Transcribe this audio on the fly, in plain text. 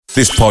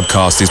This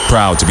podcast is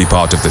proud to be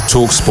part of the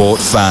TalkSport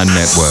Fan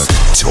Network.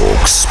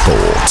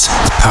 TalkSport.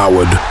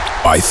 Powered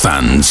by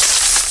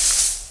fans.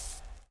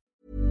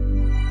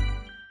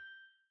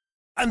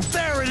 And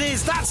there it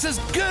is, that's as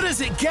good as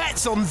it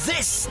gets on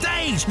this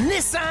stage.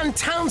 Nissan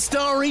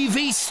Townstar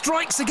EV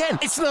strikes again.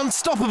 It's an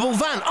unstoppable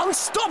van,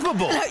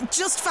 unstoppable.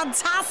 Just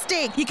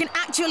fantastic. You can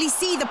actually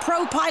see the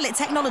ProPilot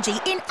technology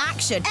in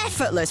action.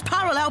 Effortless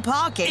parallel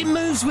parking. It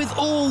moves with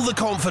all the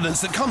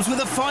confidence that comes with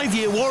a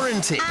 5-year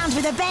warranty. And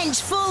with a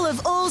bench full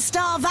of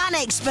all-star van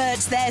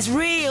experts, there's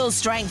real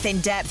strength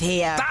in depth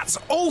here. That's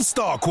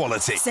all-star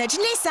quality. Search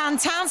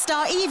Nissan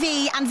Townstar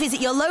EV and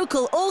visit your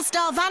local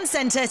all-star van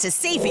centre to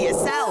see for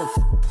yourself.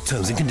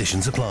 Terms and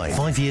conditions apply.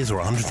 5 years or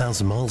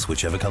 100,000 miles,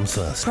 whichever comes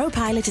first.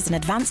 ProPilot is an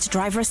advanced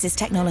driver assist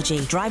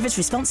technology. Driver's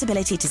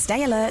responsibility to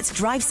stay alert,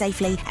 drive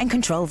safely, and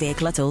control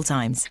vehicle at all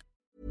times.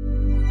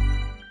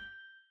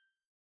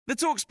 The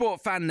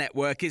TalkSport Fan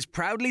Network is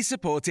proudly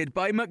supported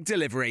by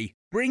McDelivery,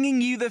 bringing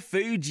you the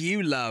food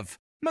you love.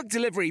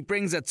 McDelivery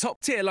brings a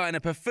top-tier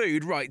lineup of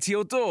food right to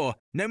your door.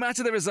 No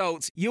matter the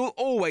result, you'll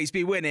always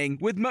be winning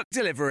with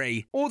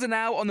McDelivery. Order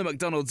now on the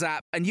McDonald's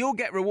app and you'll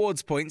get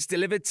rewards points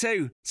delivered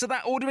too. So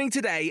that ordering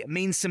today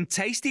means some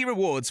tasty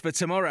rewards for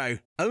tomorrow.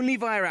 Only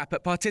via app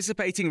at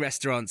participating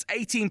restaurants.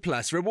 18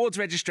 plus. Rewards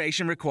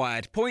registration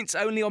required. Points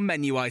only on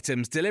menu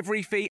items.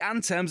 Delivery fee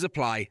and terms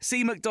apply.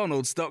 See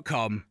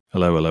mcdonalds.com.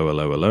 Hello.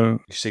 Your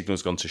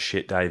signal's gone to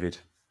shit, David.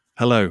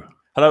 Hello.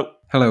 Hello.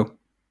 Hello.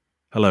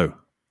 Hello.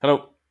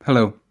 Hello.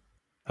 Hello.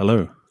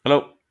 Hello.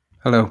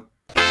 Hello.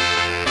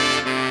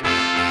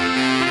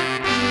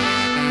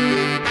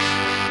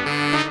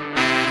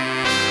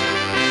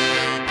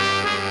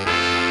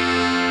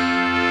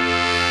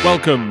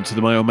 Welcome to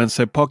the My Old Man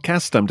Said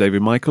podcast. I'm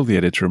David Michael, the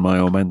editor of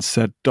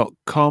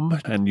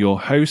myOldManSaid.com, and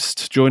your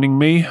host. Joining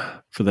me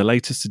for the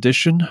latest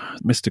edition,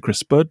 Mr.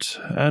 Chris Budd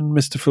and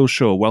Mr. Phil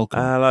Shaw.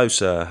 Welcome. Hello,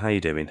 sir. How you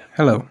doing?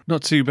 Hello.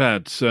 Not too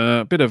bad.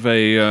 A bit of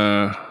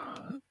a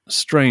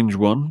strange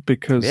one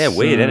because... Yeah,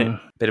 weird, isn't it?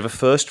 Bit of a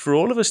first for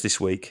all of us this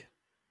week.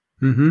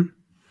 Mm-hmm.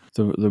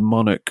 The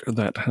monarch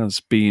that has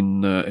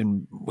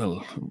been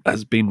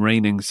has been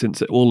reigning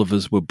since all of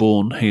us were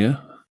born here.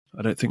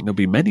 I don't think there'll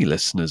be many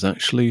listeners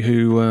actually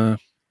who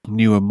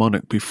knew a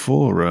monarch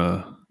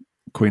before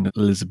Queen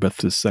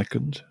Elizabeth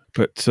II.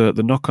 But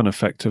the knock-on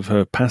effect of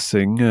her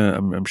passing,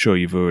 I'm sure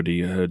you've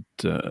already heard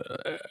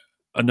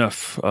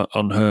enough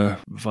on her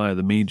via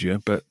the media,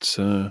 but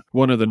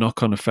one of the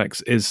knock-on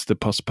effects is the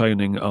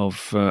postponing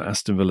of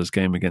Aston Villa's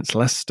game against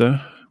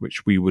Leicester,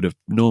 which we would have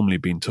normally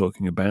been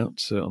talking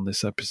about on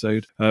this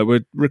episode.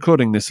 We're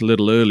recording this a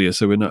little earlier,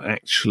 so we're not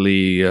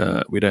actually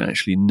we don't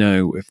actually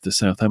know if the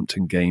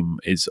Southampton game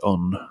is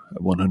on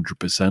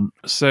 100%.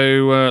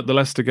 So the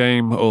Leicester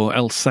game, or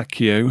El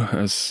Sacchio,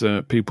 as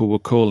people were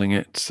calling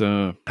it,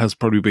 has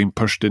probably been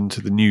pushed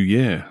into the new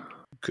year.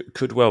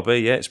 Could well be,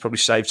 yeah. It's probably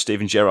saved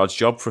Steven Gerrard's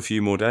job for a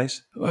few more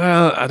days.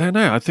 Well, I don't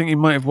know. I think he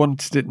might have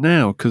wanted it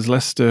now because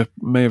Leicester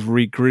may have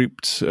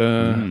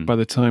regrouped by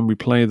the time we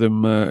play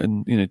them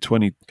in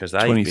 2023. Because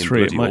they've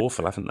been bloody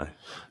awful, haven't they?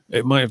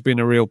 It might have been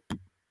a real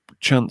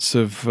chance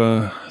of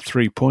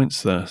 3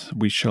 points there.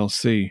 We shall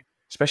see.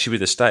 Especially with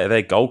the state of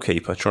their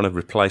goalkeeper trying to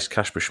replace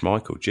Kasper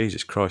Schmeichel.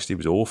 Jesus Christ, he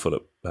was awful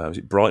at was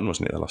it Brighton,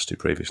 wasn't it, the last two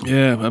previously?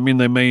 Yeah, I mean,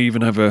 they may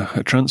even have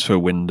a transfer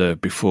window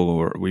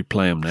before we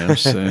play them now,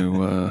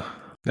 so...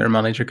 Their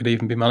manager could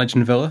even be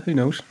managing Villa. Who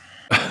knows?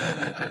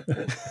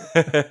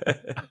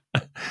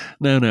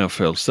 No,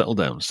 Phil. Settle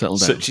down.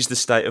 Such is the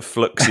state of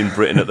flux in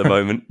Britain at the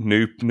moment.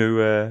 New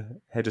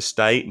head of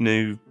state,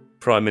 new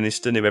prime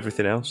minister, new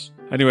everything else.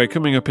 Anyway,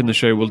 coming up in the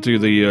show, we'll do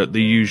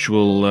the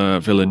usual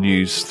Villa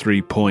news,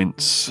 3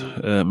 points,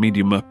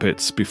 Media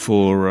Muppets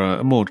before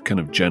a more kind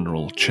of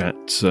general chat.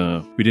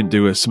 We didn't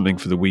do something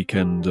for the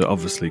weekend,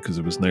 obviously, because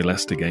there was no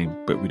Leicester game,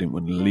 but we didn't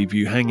want to leave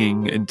you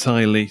hanging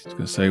entirely. I was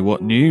going to say,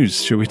 what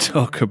news should we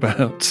talk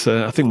about?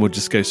 I think we'll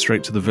just go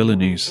straight to the Villa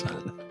news.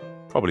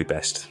 Probably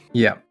best.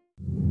 Yeah.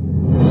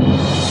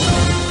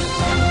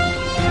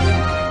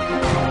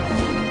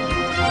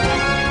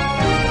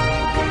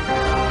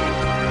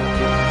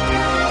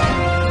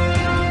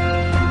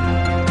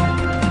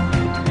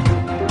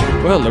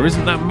 Well, there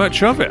isn't that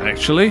much of it,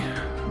 actually.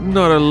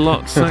 Not a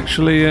lot's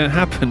actually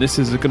happened. This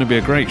is going to be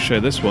a great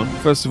show, this one.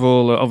 First of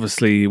all,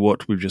 obviously,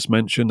 what we've just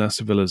mentioned,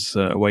 Aston Villa's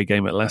away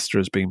game at Leicester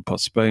has been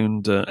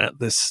postponed. At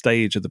this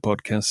stage of the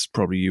podcast,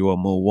 probably you are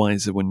more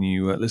wiser when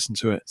you listen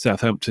to it.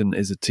 Southampton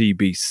is a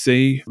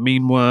TBC.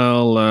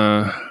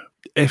 Meanwhile,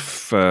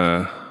 if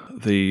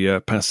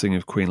the passing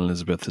of Queen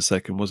Elizabeth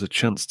II was a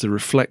chance to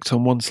reflect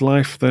on one's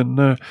life,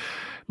 then...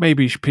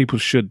 maybe people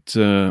should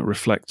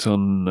reflect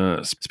on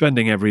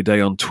spending every day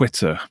on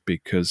Twitter,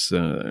 because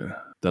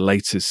the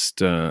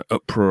latest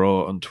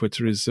uproar on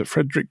Twitter is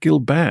Frederick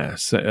Gilbert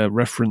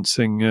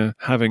referencing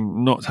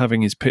not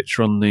having his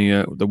picture on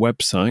the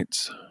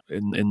website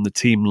in the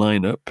team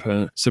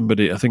lineup.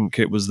 Somebody, I think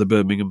it was the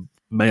Birmingham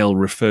Mail,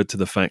 referred to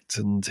the fact,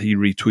 and he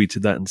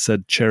retweeted that and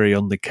said cherry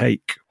on the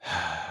cake.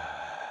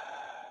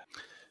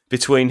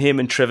 Between him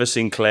and Trevor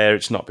Sinclair,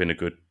 it's not been a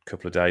good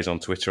couple of days on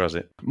Twitter, has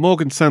it?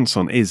 Morgan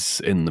Sanson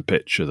is in the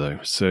picture, though,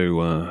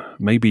 so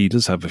maybe he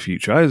does have a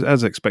future. I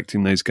was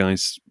expecting those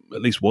guys,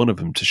 at least one of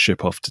them, to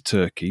ship off to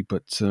Turkey,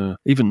 but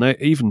even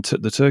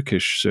the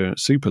Turkish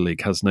Super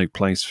League has no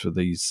place for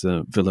these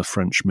Villa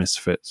French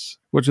misfits.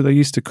 What do they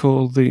used to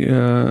call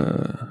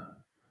the...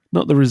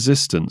 not the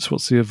Resistance.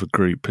 What's the other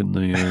group in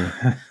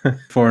the...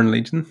 Foreign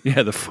Legion?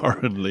 Yeah, the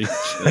Foreign Legion.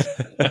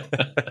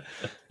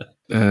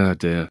 Oh,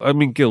 dear. I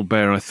mean,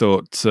 Gilbert, I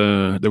thought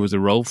there was a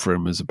role for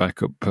him as a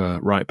backup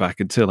right back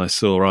until I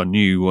saw our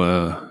new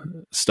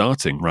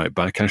starting right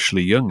back,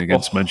 Ashley Young,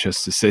 against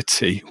Manchester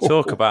City.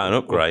 Talk about an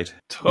upgrade.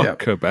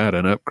 Talk about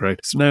an upgrade.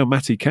 So now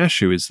Matty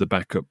Cashew is the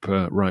backup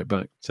right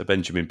back. So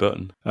Benjamin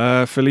Button.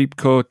 Philippe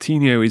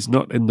Coutinho is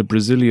not in the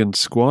Brazilian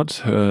squad.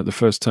 The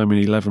first time in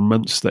 11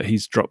 months that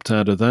he's dropped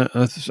out of that.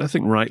 I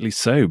think rightly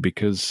so,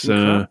 because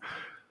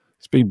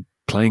he's been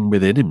playing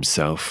within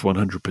himself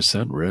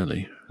 100%,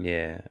 really.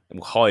 Yeah,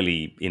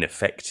 highly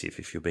ineffective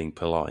if you're being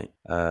polite.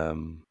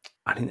 And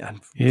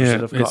Yeah, Brazil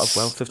have got a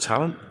wealth of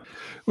talent.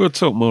 We'll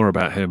talk more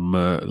about him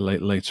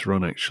later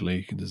on,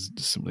 actually. There's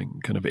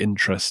something kind of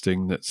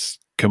interesting that's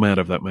come out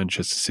of that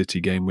Manchester City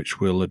game, which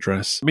we'll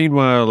address.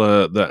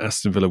 Meanwhile, the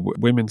Aston Villa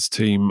women's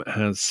team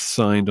has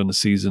signed on a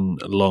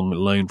season-long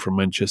loan from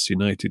Manchester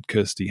United,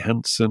 Kirsty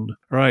Hansen.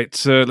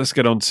 Right, let's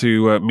get on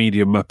to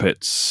Media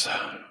Muppets.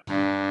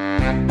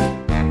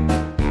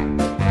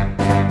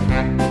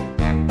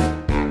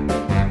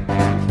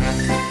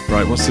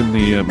 Right, what's in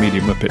the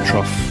Media Muppet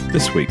trough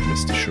this week,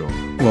 Mr. Shaw?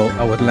 Well,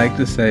 I would like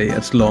to say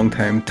it's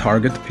long-time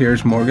target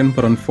Piers Morgan,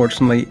 but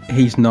unfortunately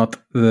he's not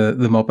the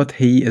Muppet.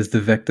 He is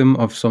the victim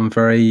of some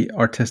very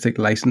artistic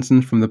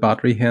licensing from the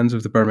Battery Hens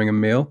of the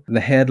Birmingham Mail. The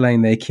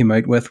headline they came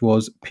out with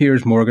was,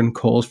 Piers Morgan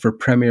calls for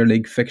Premier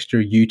League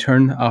fixture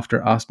U-turn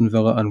after Aston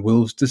Villa and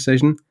Wolves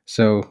decision.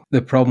 So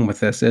the problem with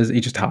this is he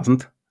just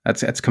hasn't.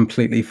 It's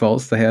completely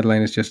false. The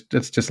headline is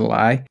just a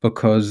lie,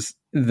 because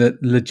the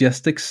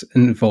logistics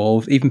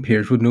involved, even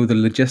Piers would know the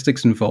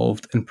logistics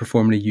involved in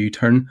performing a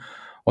U-turn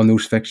on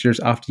those fixtures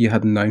after you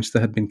had announced they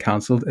had been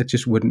cancelled. It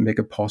just wouldn't make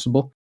it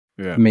possible.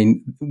 Yeah. I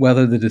mean,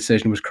 whether the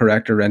decision was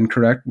correct or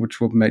incorrect, which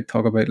we might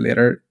talk about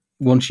later,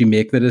 once you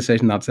make the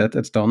decision, that's it,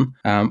 it's done.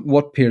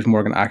 What Piers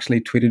Morgan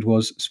actually tweeted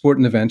was,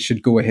 sporting events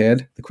should go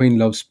ahead. The Queen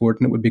loves sport,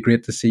 and it would be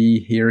great to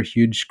hear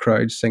huge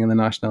crowds singing the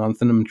national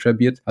anthem in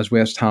tribute, as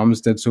West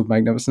Ham's did so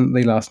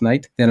magnificently last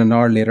night. Then an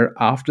hour later,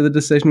 after the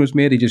decision was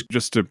made, he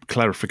just a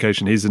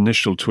clarification, his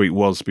initial tweet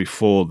was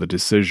before the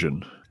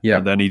decision. Yeah.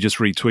 And then he just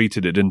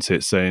retweeted it, didn't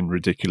it, saying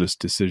ridiculous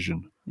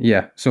decision.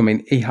 Yeah. So, I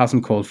mean, he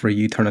hasn't called for a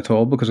U-turn at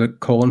all, because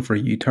calling for a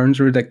U-turn is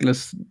a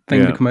ridiculous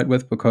thing to come out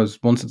with, because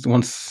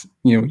once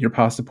you're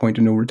past the point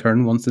of no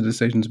return, once the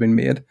decision's been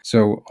made.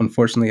 So,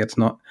 unfortunately, it's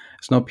not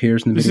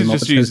Piers in the video.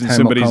 This is just using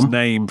somebody's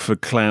name for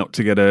clout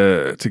to get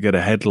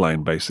a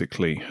headline,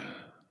 basically.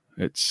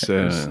 It's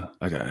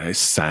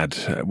sad.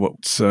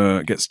 What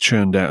gets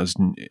churned out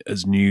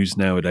as news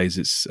nowadays,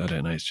 it's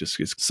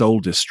soul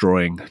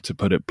destroying, to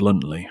put it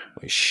bluntly.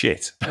 It's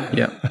shit.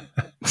 Yeah.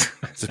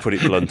 To put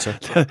it blunter.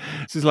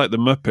 This is like the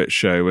Muppet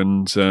Show,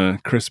 and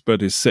Chris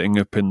Budd is sitting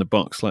up in the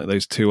box like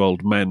those two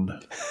old men.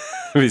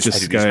 With his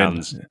head in his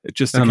hands.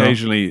 Just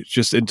occasionally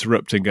just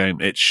interrupting, going,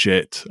 it's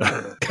shit.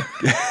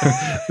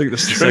 I think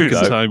that's the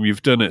second time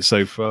you've done it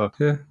so far.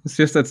 Yeah, it's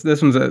just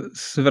this one's a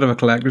bit of a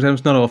collector's item.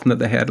 It's not often that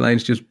the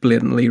headline's just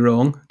blatantly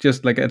wrong.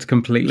 Just like it's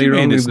completely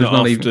wrong. It's not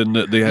often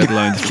that the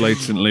headline's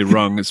blatantly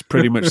wrong. It's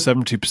pretty much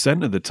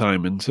 70% of the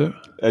time, isn't it?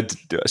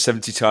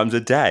 70 times a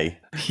day.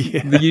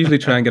 Yeah. They usually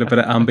try and get a bit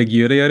of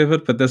ambiguity out of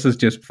it, but this is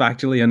just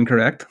factually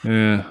incorrect.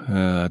 Yeah,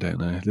 I don't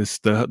know.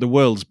 The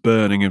world's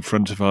burning in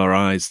front of our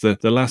eyes. The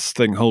last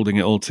thing holding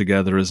it all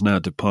together has now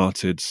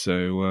departed,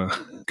 so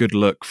good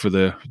luck for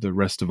the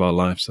rest of our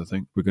lives. I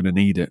think we're going to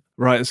need it.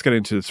 Right, let's get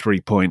into the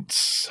 3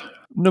 points.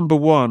 Number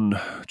one,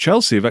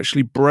 Chelsea have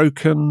actually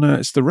broken,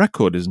 it's the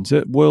record, isn't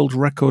it? World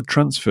record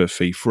transfer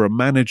fee for a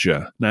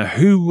manager. Now,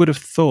 who would have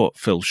thought,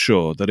 Phil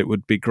Shaw, that it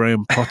would be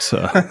Graham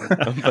Potter?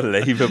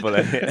 Unbelievable,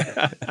 isn't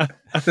it?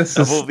 This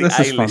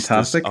is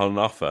fantastic. On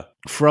offer.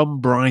 From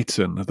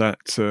Brighton,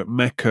 that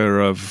mecca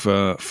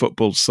of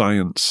football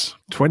science.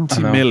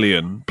 20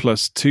 million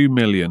plus 2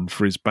 million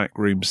for his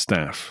backroom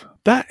staff.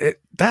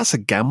 That's a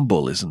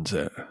gamble, isn't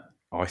it?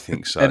 I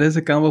think so. It is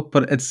a gamble,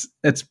 but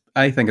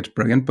I think it's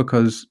brilliant,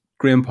 because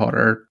Graham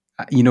Potter,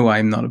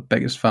 I'm not a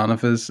biggest fan of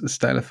his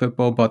style of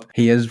football, but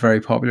he is very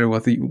popular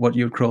with what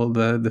you'd call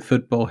the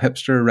football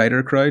hipster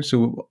writer crowd.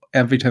 So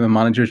every time a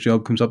manager's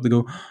job comes up, they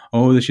go,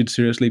 oh, they should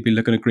seriously be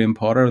looking at Graham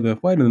Potter.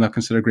 Why do they not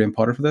consider Graham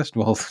Potter for this?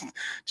 Well,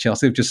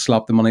 Chelsea have just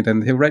slapped the money down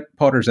the hill. Right,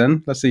 Potter's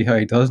in. Let's see how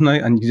he does now.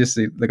 And you just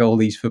see like all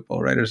these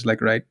football writers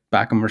like, right,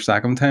 back him or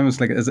sack him time.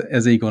 It's like,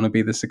 is he going to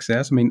be the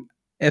success? I mean,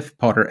 if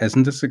Potter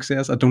isn't a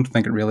success, I don't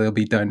think it really will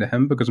be down to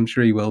him, because I'm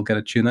sure he will get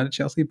a tune out of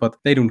Chelsea, but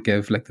they don't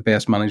give like the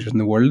best managers in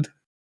the world.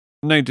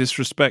 No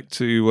disrespect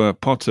to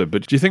Potter,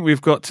 but do you think we've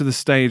got to the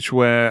stage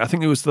where, I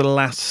think it was the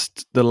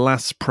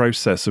last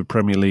process of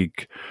Premier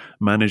League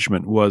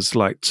management was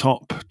like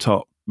top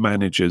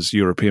managers,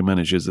 European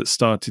managers, that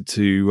started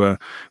to,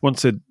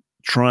 once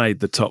tried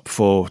the top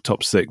 4,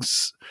 top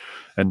 6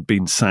 and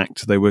been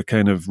sacked, they were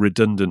kind of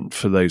redundant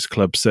for those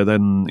clubs. So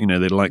then,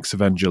 the likes of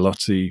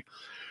Ancelotti,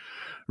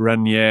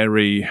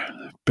 Ranieri,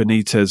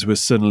 Benitez were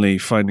suddenly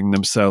finding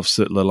themselves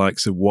at the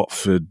likes of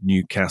Watford,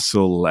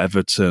 Newcastle,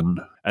 Everton,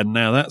 and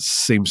now that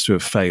seems to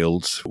have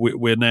failed.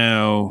 We're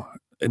now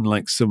in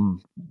like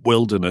some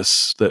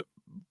wilderness that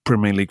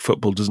Premier League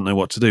football doesn't know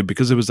what to do,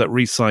 because there was that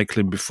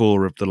recycling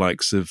before of the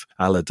likes of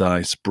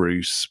Allardyce,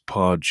 Bruce,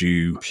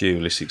 Pardew,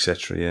 Pulis,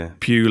 etc. Yeah,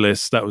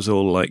 Pulis. That was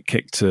all like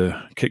kick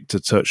to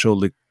touch. All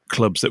the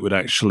clubs that would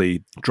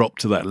actually drop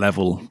to that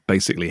level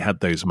basically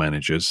had those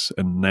managers,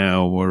 and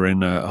now we're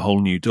in a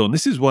whole new dawn.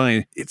 This is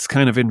why it's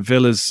kind of in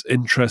Villa's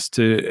interest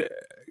to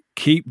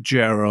keep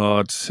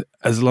Gerrard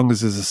as long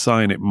as there's a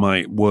sign it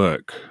might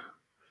work,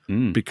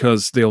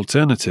 because the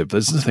alternative,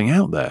 there's nothing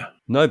out there.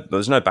 No,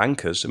 there's no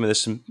bankers. I mean, there's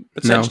some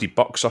potentially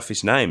box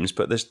office names,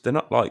 but they're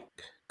not like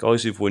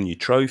guys who've won you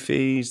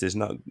trophies. There's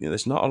not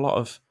a lot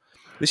of.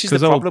 This is the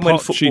problem when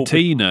football.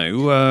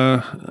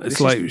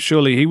 Pochettino,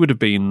 surely he would have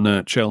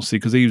been Chelsea,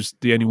 because he was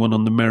the only one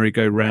on the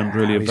merry-go-round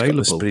really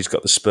available. But he's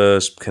got the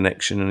Spurs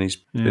connection, and he's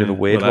a bit of a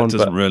weird one. That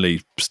doesn't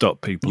really stop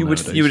people. You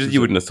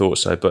wouldn't have thought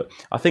so, but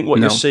I think what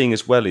you're seeing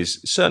as well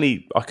is,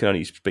 certainly I can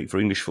only speak for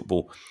English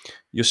football.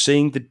 You're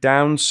seeing the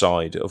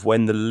downside of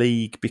when the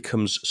league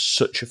becomes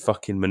such a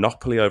fucking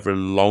monopoly over a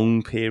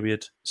long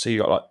period. So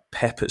you've got like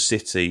Pep at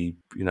City,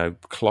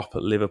 Klopp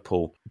at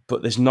Liverpool,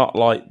 but there's not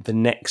like the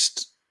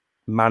next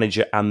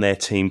manager and their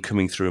team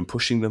coming through and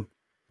pushing them.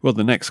 Well,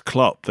 the next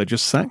Klopp, they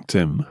just sacked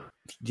him.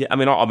 Yeah, I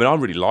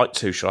really like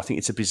Tuchel. I think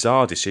it's a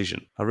bizarre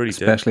decision. I really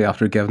do. Especially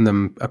after giving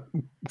them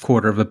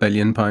 £250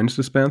 million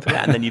to spend.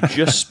 Yeah, and then you've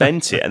just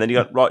spent it, and then you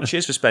got, right,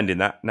 cheers for spending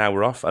that, now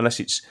we're off. Unless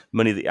it's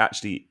money that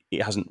actually,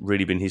 it hasn't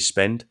really been his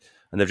spend,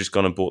 and they've just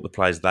gone and bought the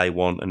players they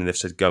want, and then they've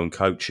said, go and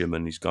coach him,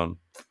 and he's gone.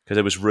 Because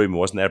there was rumour,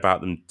 wasn't there,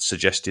 about them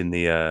suggesting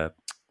the,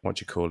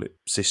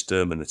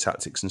 system and the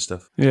tactics and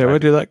stuff. Yeah, where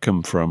did that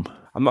come from?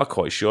 I'm not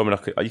quite sure. I mean,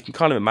 you can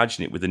kind of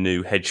imagine it with the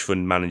new hedge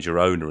fund manager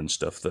owner and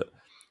stuff, that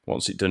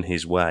wants it done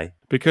his way.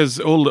 Because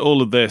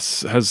all of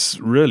this has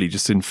really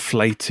just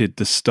inflated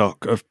the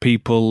stock of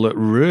people that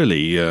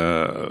really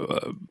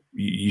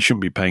you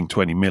shouldn't be paying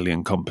 20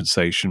 million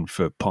compensation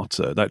for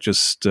Potter. That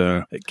just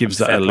it gives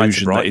that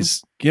illusion that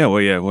he's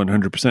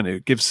 100%.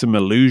 It gives some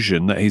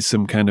illusion that he's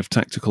some kind of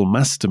tactical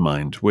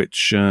mastermind.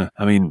 Which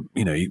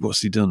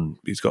what's he done?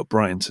 He's got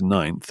Brighton to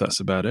 9th. That's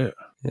about it.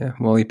 Yeah,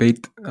 well, he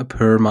beat a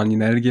poor Man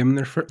United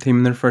team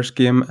in their first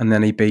game, and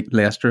then he beat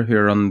Leicester, who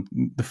are on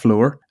the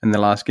floor, in the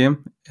last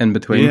game, in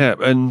between. Yeah,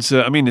 and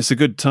it's a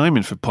good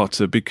timing for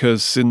Potter,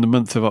 because in the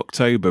month of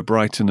October,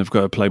 Brighton have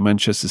got to play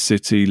Manchester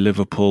City,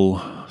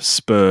 Liverpool,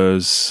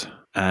 Spurs,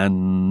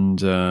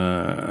 and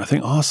I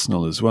think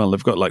Arsenal as well.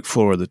 They've got like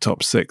 4 of the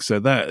top 6, so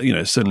that,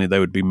 certainly they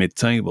would be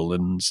mid-table,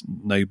 and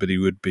nobody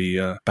would be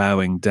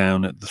bowing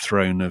down at the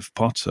throne of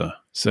Potter.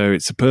 So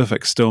it's a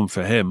perfect storm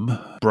for him.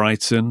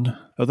 Brighton,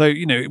 although,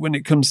 when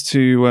it comes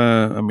to,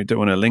 don't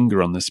want to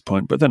linger on this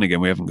point, but then again,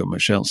 we haven't got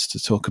much else to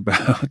talk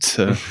about.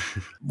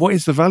 What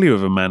is the value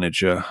of a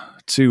manager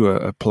to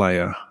a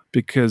player?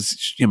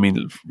 Because,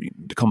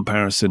 the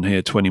comparison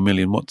here, 20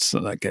 million,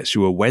 that gets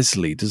you a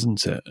Wesley,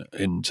 doesn't it,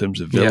 in terms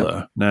of Villa?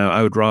 Yeah. Now,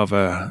 I would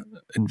rather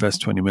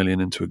invest 20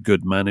 million into a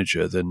good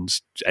manager than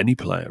any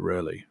player,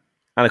 really.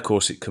 And, of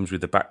course, it comes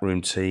with the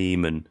backroom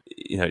team, and,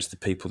 it's the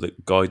people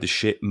that guide the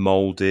ship,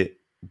 mould it,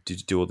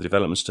 do all the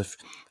development stuff.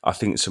 I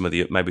think some of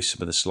the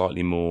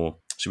slightly more,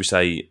 should we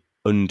say,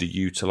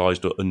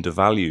 underutilised or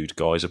undervalued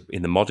guys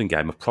in the modern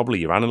game are probably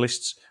your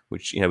analysts,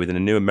 which, within a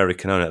new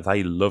American owner,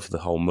 they love the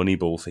whole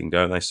Moneyball thing,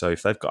 don't they? So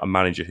if they've got a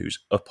manager who's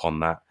up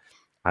on that,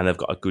 and they've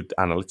got a good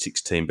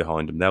analytics team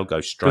behind them, they'll go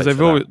straight for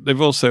that.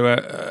 They've also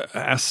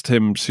asked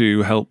him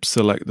to help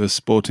select the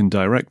sporting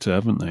director,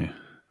 haven't they?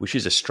 Which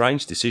is a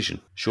strange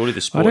decision. Surely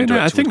the sporting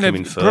director would come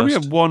in first. I think they probably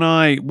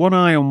have one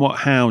eye on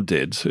what Howe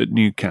did at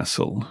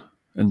Newcastle,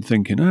 and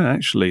thinking,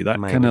 actually, that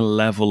kind of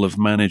level of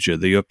manager,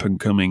 the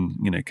up-and-coming,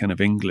 kind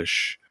of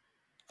English.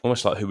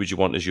 Almost like, who would you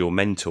want as your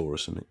mentor or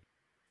something?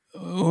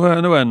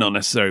 Well, no, not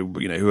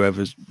necessarily,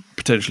 whoever's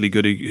potentially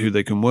good, who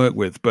they can work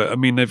with. But, I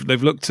mean,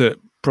 they've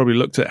probably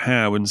looked at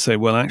Howe and say,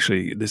 well,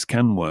 actually, this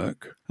can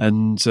work.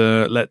 And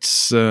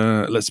let's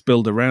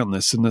build around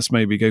this, and let's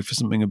maybe go for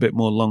something a bit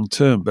more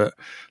long-term. But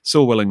it's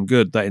all well and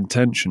good, that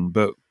intention,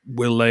 but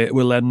will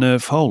their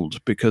nerve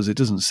hold? Because it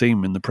doesn't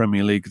seem in the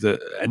Premier League that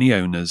any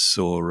owners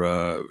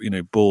or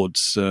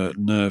boards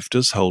nerve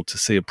does hold to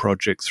see a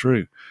project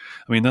through.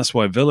 I mean, that's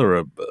why Villa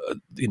are,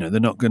 they're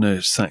not going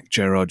to sack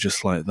Gerrard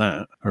just like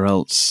that, or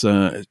else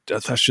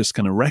that's just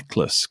kind of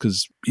reckless,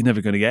 because you're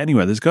never going to get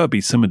anywhere. There's got to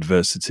be some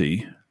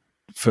adversity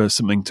for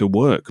something to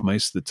work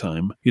most of the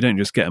time. You don't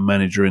just get a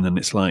manager in and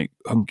it's like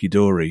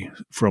hunky-dory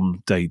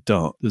from day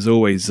dot. There's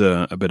always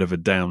a bit of a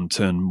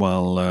downturn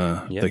while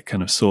they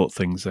kind of sort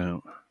things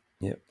out.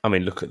 Yeah, I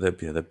mean, look at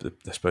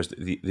I suppose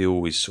the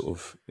always sort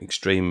of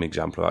extreme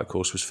example of that, of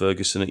course, was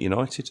Ferguson at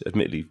United.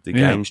 Admittedly, the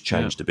game's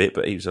changed a bit,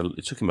 but it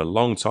took him a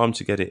long time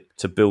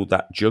to build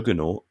that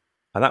juggernaut.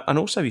 And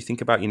also you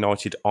think about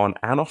United on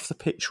and off the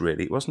pitch,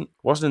 really. It wasn't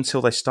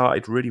until they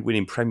started really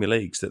winning Premier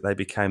Leagues that they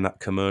became that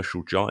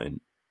commercial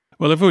giant.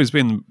 Well, they've always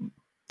been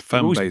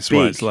fan big. base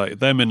wise, like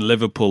them in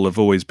Liverpool have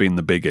always been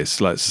the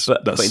biggest. Like,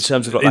 but in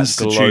terms of like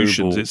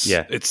institutions,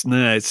 that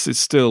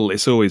global,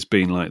 it's always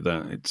been like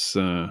that. It's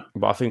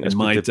but I think in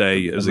my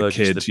day as a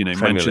kid,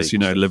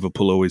 Manchester,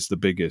 Liverpool always the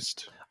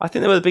biggest. I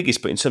think they were the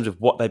biggest, but in terms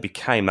of what they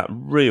became, that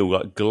real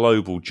like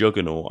global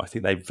juggernaut, I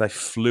think they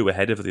flew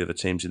ahead of the other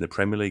teams in the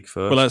Premier League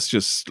first. Well, that's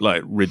just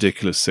like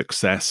ridiculous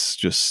success,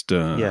 just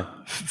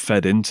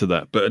fed into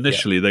that. But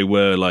initially, they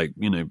were like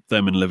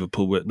them in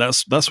Liverpool.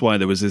 That's why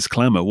there was this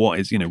clamour.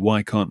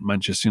 Why can't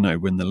Manchester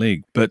United win the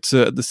league? But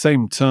at the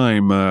same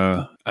time,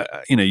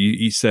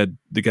 you said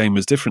the game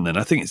was different then.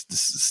 I think it's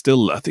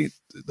still. I think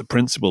the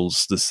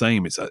principle's the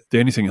same. It's the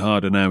only thing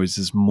harder now is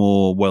there's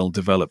more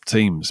well-developed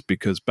teams,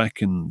 because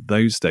back in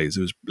those days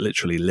it was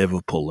literally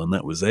Liverpool and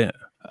that was it.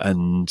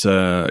 And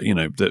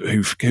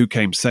who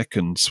came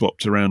second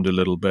swapped around a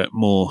little bit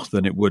more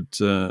than it would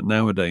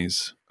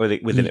nowadays.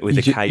 With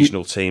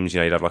occasional teams,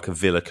 you'd have like a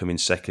Villa coming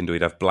second, or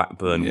you'd have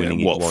Blackburn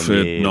winning Watford, it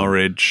 1 year.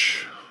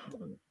 Norwich,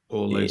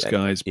 all those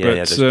guys.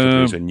 There's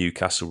couple when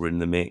Newcastle were in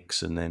the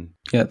mix, and then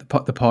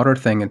the Potter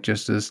thing, it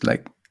just is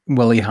like,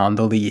 will he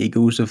handle the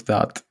egos of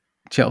that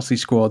Chelsea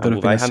squad that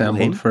have been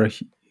assembled for?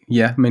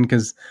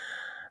 Because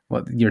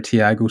your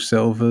Thiago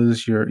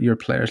Silvas, your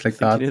players like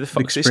that,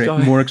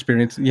 more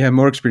experience in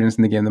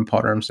the game than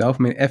Potter himself.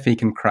 I mean, if he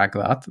can crack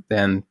that,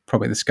 then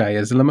probably the sky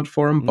is the limit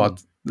for him.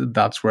 But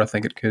that's where I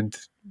think it could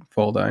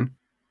fall down.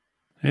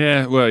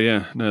 Yeah, well,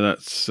 yeah, no,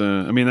 that's.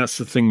 That's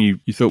the thing you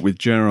thought with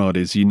Gerrard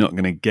is you're not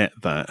going to get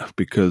that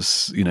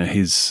because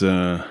his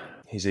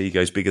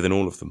ego's bigger than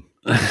all of them.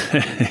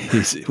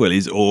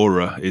 his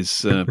aura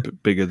is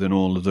bigger than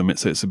all of them.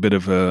 It's a bit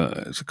of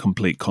a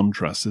complete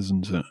contrast,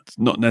 isn't it? It's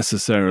not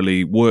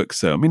necessarily works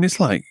though. I mean, it's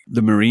like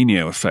the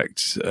Mourinho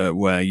effect,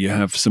 where you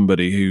have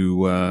somebody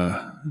who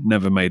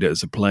never made it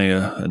as a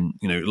player, and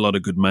a lot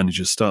of good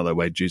managers start that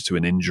way due to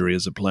an injury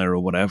as a player or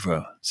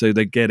whatever. So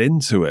they get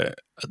into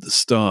it at the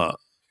start.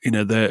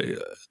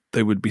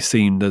 They would be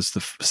seen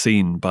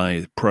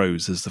by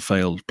pros as the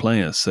failed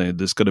player. So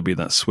there's got to be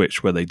that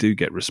switch where they do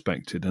get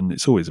respected, and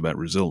it's always about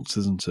results,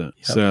 isn't it?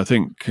 Yep. So I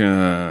think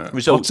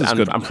results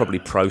and probably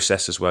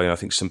process as well. I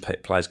think some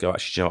players go,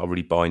 actually, I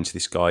really buy into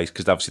this guy,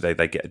 because obviously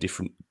they get a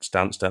different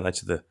stance, don't they,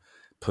 to the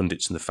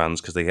pundits and the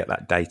fans, because they get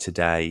that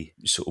day-to-day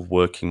sort of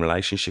working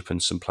relationship,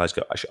 and some players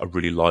go, actually, I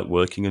really like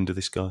working under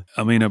this guy.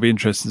 I mean, I'd be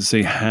interested to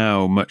see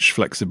how much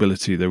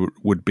flexibility there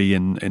would be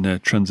in a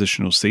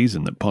transitional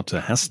season that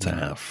Potter has to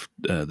have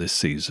this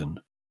season.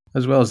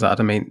 As well as that,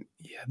 I mean,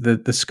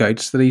 the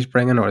scouts that he's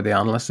bringing, or the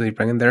analysts that he's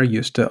bringing, they're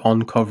used to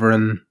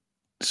uncovering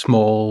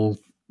small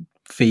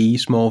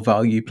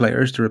value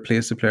players to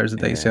replace the players that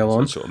they sell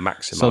on. Sort of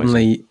maximizing.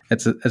 Suddenly,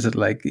 is it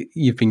like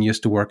you've been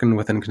used to working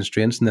within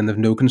constraints, and then they've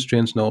no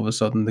constraints, and all of a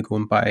sudden they go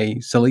and buy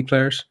silly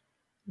players,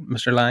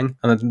 Mr. Lang,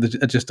 and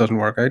it just doesn't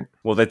work out.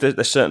 Well,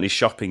 they're certainly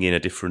shopping in a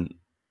different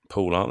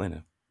pool, aren't they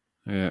now?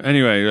 Yeah.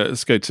 Anyway,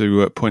 let's go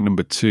to point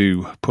number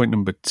two. Point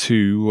number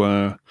two,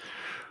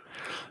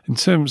 in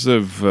terms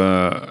of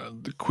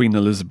Queen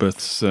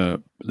Elizabeth's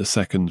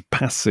II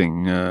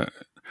passing, when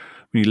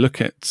you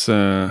look at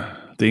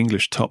the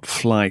English top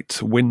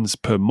flight wins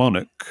per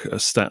monarch, a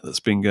stat that's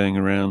been going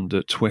around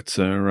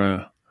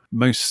Twitter.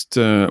 Most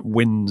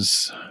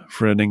wins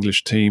for an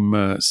English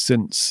team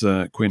since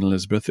Queen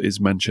Elizabeth is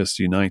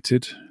Manchester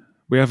United.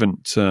 We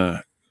haven't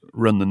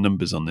run the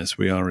numbers on this.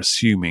 We are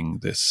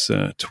assuming this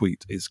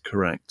tweet is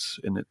correct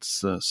in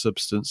its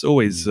substance.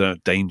 Always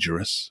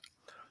dangerous.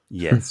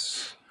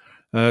 Yes.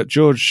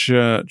 George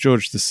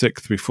VI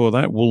before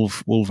that,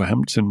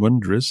 Wolverhampton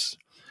Wanderers.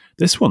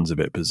 This one's a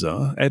bit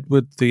bizarre.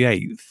 Edward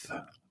VIII,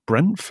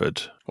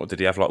 Brentford. What, did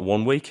he have like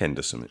one weekend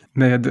or something?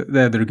 They had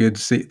their good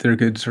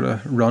sort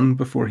of run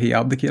before he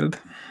abdicated.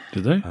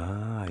 Did they?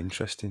 Ah,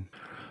 interesting.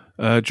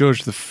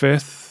 George V,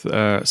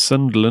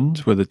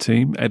 Sunderland were the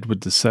team.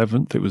 Edward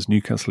VII, it was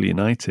Newcastle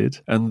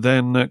United. And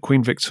then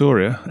Queen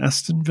Victoria,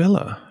 Aston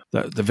Villa.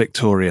 The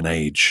Victorian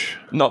age.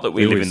 Not that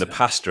we live in the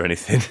past or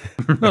anything.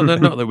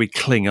 not that we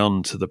cling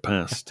on to the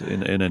past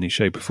in any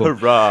shape or form.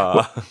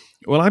 Hurrah!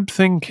 Well, I'm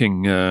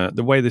thinking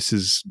the way this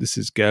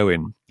is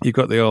going, you've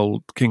got the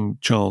old King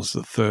Charles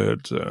III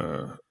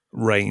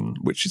reign,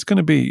 which is going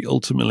to be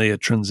ultimately a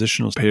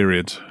transitional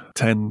period.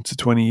 10 to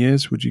 20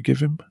 years, would you give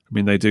him? I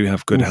mean, they do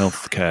have good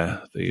health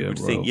care.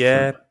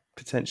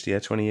 Potentially,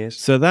 20 years.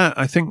 So that,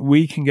 I think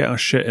we can get our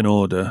shit in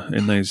order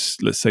in those,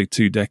 let's say,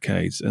 2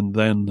 decades, and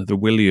then the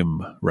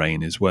William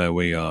reign is where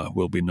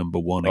we'll be number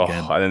one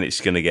again. And then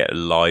it's going to get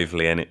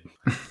lively, innit?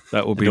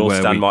 That will be North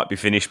where Stand might be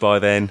finished by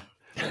then.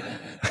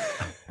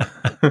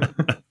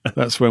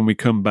 That's when we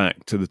come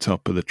back to the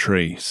top of the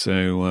tree.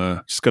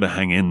 So just got to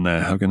hang in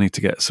there. I'm going to need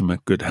to get some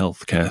good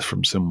health care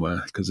from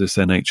somewhere, because this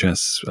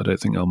NHS, I don't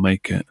think I'll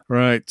make it.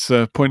 Right,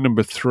 point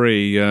number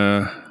 3.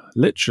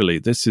 Literally,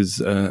 this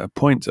is a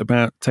point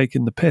about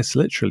taking the piss,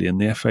 literally, in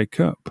the FA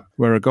Cup,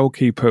 where a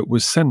goalkeeper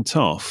was sent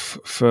off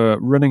for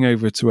running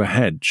over to a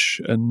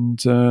hedge. And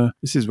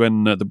this is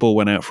when the ball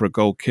went out for a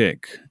goal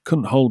kick.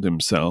 Couldn't hold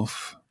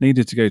himself,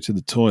 needed to go to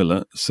the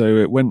toilet. So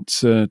it went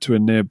to a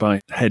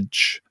nearby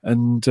hedge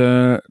and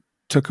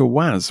took a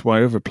waz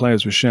while other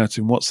players were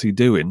shouting, "What's he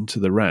doing?" to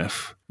the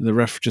ref. The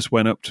ref just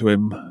went up to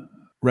him,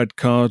 red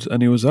card,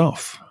 and he was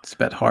off. It's a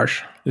bit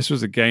harsh. This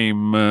was a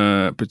game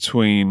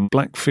between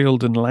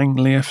Blackfield and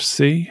Langley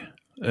FC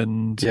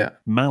and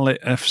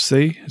Mallet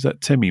FC. Is that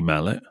Timmy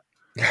Mallet?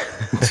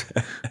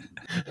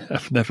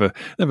 I've never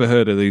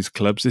heard of these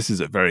clubs. This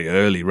is at very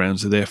early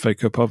rounds of the FA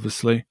Cup,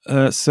 obviously.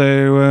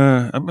 So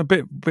I'm a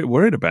bit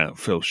worried about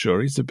Phil Shaw.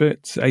 He's a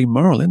bit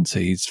amoral, isn't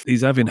he?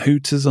 He's having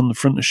hooters on the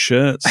front of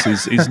shirts.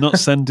 He's not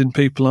sending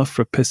people off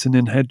for pissing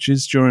in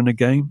hedges during a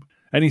game.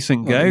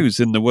 Anything goes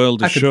in the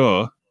world of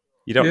Shaw.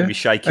 You don't want to be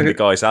shaking the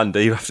guy's hand,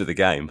 do you, after the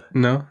game?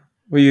 No.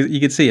 Well, you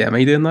could see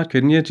Emmy doing that,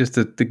 couldn't you? Just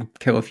to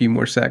kill a few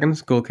more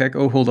seconds. Goal kick.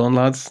 Oh, hold on,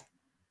 lads.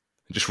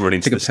 Just run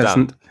into the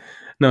stand.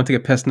 No, take a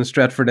piss in the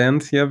Stratford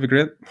end. Yeah, it'd be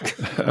great.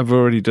 I've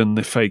already done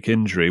the fake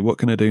injury. What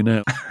can I do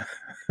now?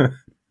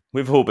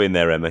 We've all been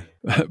there, Emmy.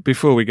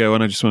 Before we go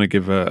on, I just want to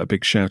give a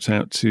big shout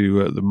out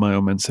to the My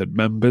Old Man Said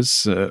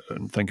members.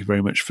 And thank you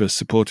very much for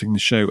supporting the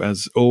show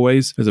as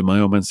always. As a My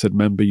Old Man Said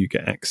member, you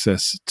get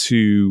access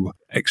to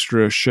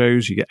extra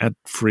shows, you get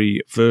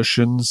ad-free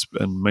versions,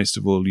 and most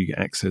of all, you get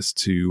access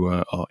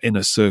to our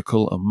inner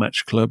circle on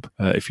Match Club.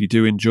 If you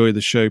do enjoy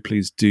the show,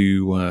 please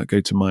do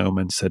go to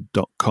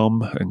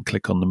myoldmansaid.com and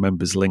click on the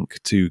members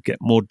link to get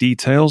more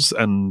details,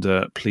 and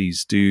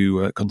please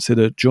do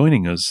consider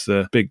joining us.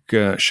 Big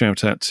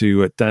shout out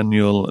to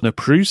Daniel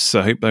Naprus.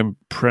 I hope I'm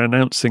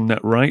pronouncing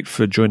that right,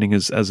 for joining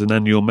us as an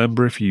annual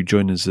member. If you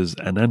join us as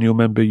an annual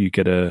member, you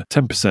get a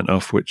 10%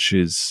 off, which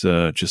is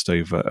just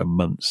over a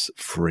month's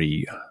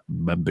free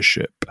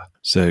membership.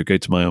 So go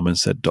to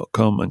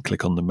myoldmansaid.com and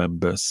click on the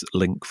members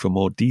link for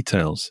more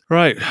details.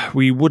 Right,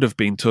 we would have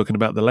been talking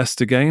about the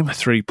Leicester game,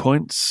 3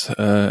 points,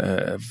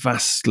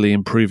 vastly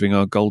improving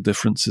our goal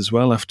difference as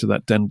well after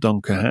that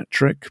Dendoncker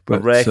hat-trick. But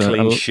a rare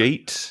clean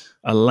sheet.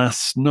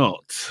 Alas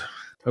not.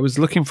 I was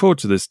looking forward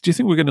to this. Do you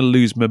think we're going to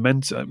lose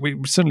momentum? We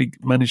certainly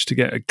managed to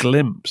get a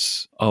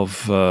glimpse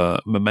of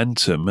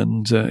momentum,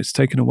 and it's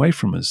taken away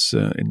from us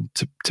in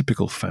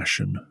typical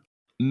fashion.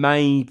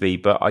 Maybe,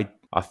 but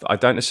I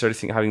don't necessarily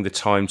think having the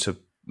time to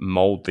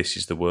mould this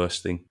is the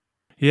worst thing.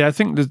 Yeah, I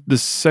think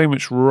there's so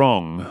much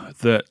wrong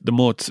that the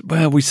more...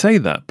 we say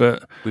that,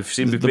 but... We've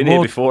been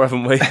here before,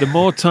 haven't we? The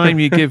more time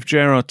you give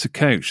Gerrard to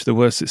coach, the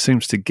worse it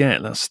seems to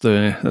get. That's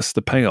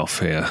the payoff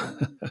here.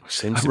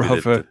 Seems to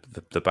be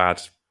the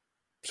bad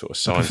sort of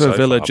sign. I prefer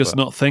Villa just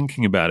not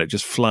thinking about it,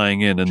 just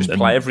flying in and just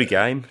play every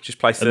game. Just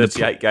play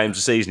 38 games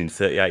a season in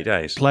 38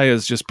 days.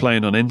 Players just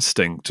playing on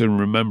instinct and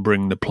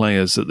remembering the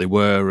players that they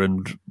were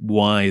and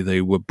why they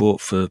were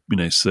bought for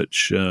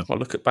such. Well,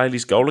 look at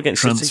Bailey's goal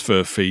against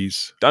transfer City.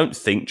 Fees. Don't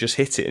think, just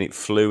hit it and it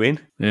flew in.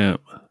 Yeah.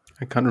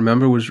 I can't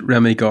remember. Was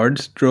Remy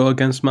Gard's draw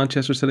against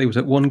Manchester City? Was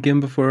it one game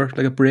before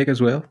like a break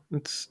as well?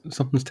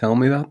 Something's telling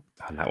me that.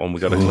 And that one we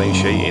got a clean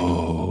sheet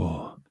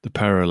in. The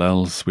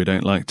parallels. We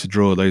don't like to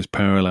draw those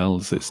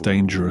parallels. It's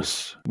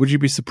dangerous. Would you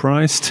be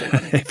surprised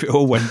if it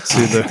all went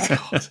to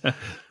the...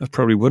 I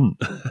probably wouldn't.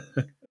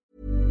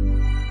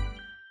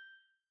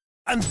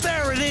 And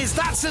there it is,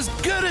 that's as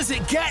good as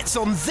it gets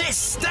on this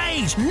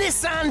stage.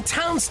 Nissan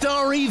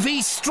Townstar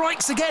EV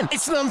strikes again.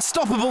 It's an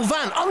unstoppable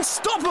van,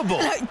 unstoppable.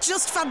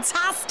 Just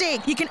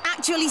fantastic. You can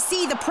actually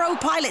see the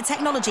ProPilot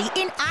technology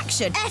in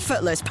action.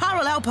 Effortless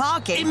parallel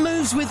parking. It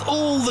moves with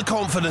all the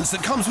confidence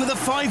that comes with a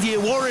 5-year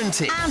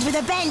warranty. And with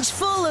a bench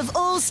full of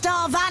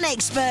all-star van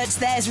experts,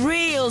 there's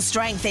real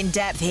strength in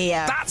depth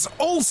here. That's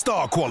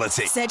all-star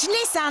quality. Search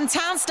Nissan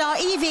Townstar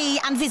EV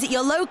and visit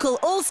your local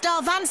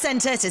all-star van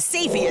centre to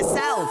see for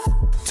yourself.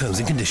 Terms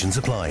and conditions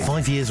apply.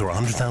 5 years or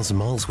 100,000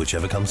 miles,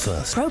 whichever comes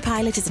first.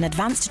 ProPilot is an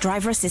advanced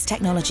driver assist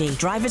technology.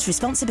 Driver's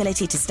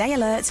responsibility to stay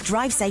alert,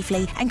 drive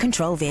safely, and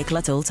control vehicle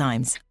at all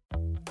times.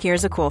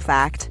 Here's a cool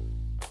fact.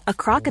 A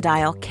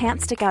crocodile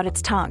can't stick out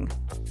its tongue.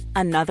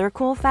 Another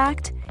cool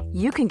fact,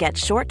 you can get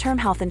short-term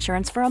health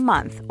insurance for a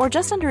month or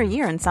just under a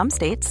year in some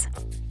states.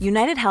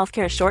 United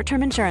Healthcare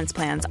short-term insurance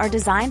plans are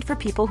designed for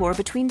people who are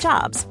between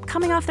jobs,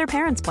 coming off their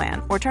parents'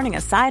 plan, or turning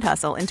a side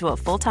hustle into a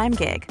full-time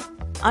gig.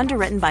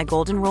 Underwritten by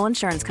Golden Rule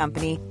Insurance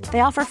Company,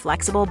 they offer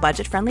flexible,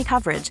 budget-friendly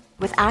coverage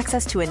with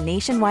access to a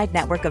nationwide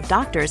network of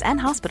doctors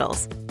and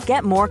hospitals.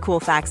 Get more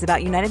cool facts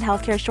about United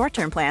Healthcare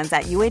short-term plans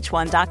at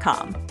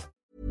uh1.com.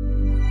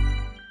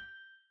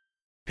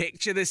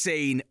 Picture the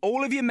scene.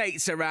 All of your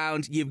mates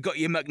around, you've got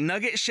your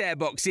McNugget share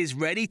boxes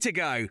ready to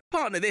go.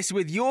 Partner this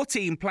with your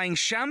team playing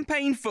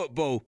champagne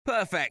football.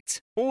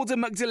 Perfect. Order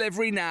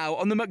McDelivery now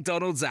on the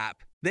McDonald's app.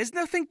 There's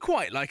nothing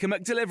quite like a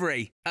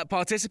McDelivery. At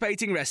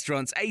participating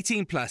restaurants,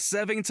 18 plus,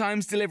 serving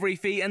times, delivery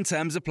fee and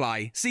terms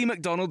apply. See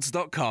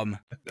mcdonalds.com.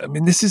 I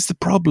mean, this is the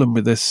problem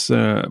with this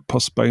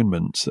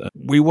postponement.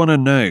 We want to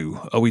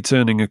know, are we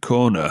turning a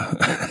corner?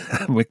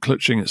 We're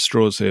clutching at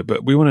straws here,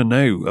 but we want to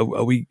know,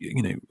 are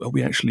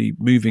we actually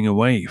moving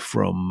away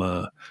from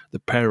the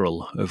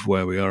peril of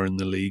where we are in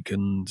the league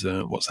and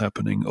what's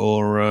happening,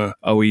 or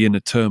are we in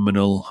a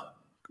terminal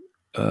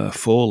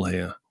fall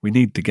here? We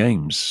need the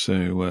games.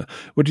 So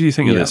what do you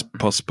think of this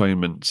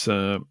postponement?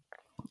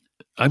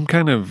 I'm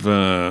kind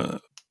of...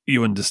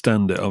 you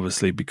understand it,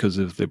 obviously, because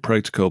of the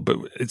protocol, but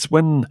it's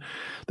when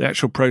the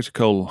actual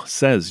protocol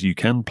says you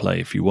can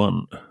play if you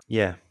want.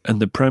 Yeah. And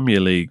the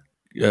Premier League,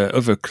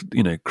 other,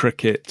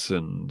 cricket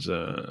and...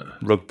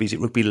 Rugby, is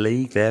it rugby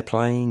league they're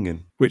playing?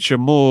 And which are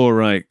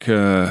more like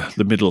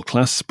the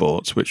middle-class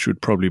sports, which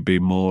would probably be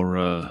more...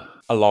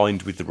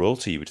 aligned with the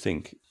royalty, you would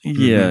think.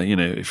 Yeah,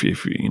 if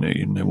you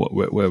know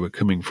where we're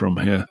coming from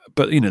here.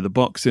 But the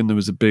boxing, there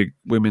was a big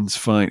women's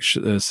fight,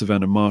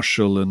 Savannah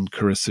Marshall and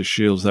Carissa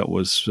Shields, that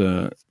was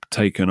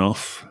taken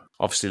off.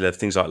 Obviously, there are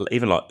things like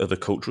even like other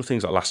cultural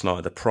things, like last night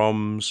at the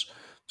proms,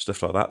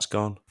 stuff like that's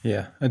gone.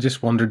 Yeah, I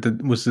just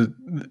wondered,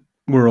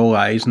 were all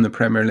eyes in the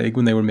Premier League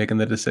when they were making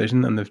the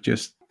decision, and they've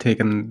just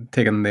taken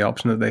the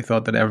option that they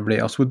thought that everybody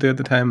else would do at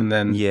the time, and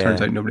then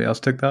turns out nobody else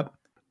took that.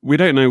 We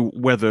don't know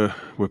whether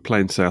we're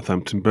playing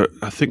Southampton, but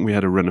I think we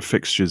had a run of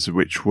fixtures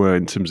which were,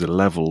 in terms of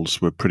levels,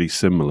 were pretty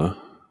similar.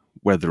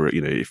 Whether,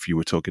 if you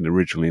were talking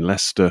originally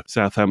Leicester,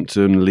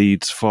 Southampton,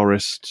 Leeds,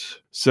 Forest.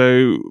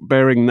 So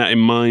bearing that in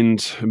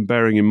mind, and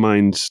bearing in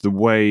mind the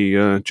way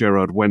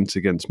Gerrard went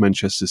against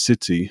Manchester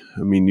City,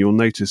 I mean, you'll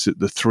notice that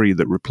the three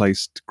that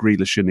replaced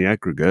Grealish in the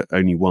aggregate,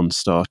 only one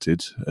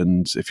started.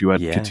 And if you had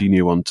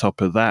Coutinho on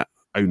top of that,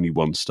 only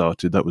one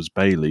started, that was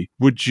Bailey.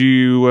 Would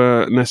you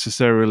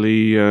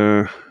necessarily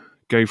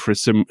go for a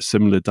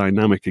similar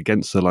dynamic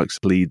against the likes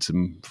of Leeds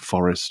and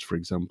Forest, for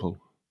example?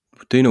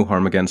 Would do no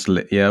harm against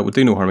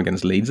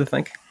Leeds, I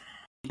think.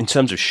 In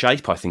terms of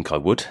shape, I think I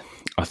would.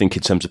 I think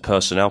in terms of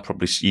personnel,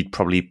 you'd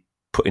probably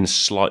put in a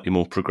slightly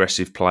more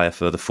progressive player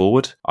further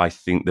forward. I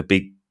think the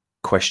big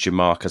question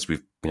mark, as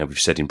we've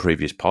said in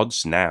previous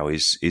pods now,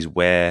 is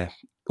where,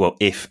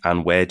 if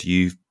and where do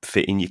you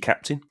fit in your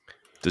captain?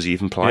 Does he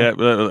even play?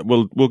 Yeah,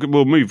 we'll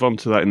move on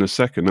to that in a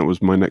second. That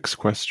was my next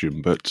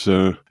question. But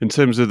in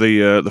terms of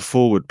the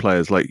forward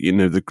players, like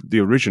the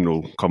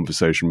original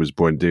conversation was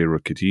Buendia or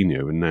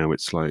Coutinho, and now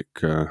it's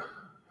like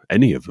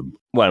any of them.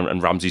 Well,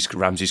 and Ramsey's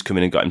come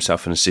in and got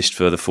himself an assist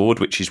further forward,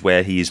 which is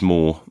where he is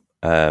more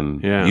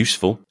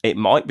useful. It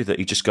might be that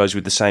he just goes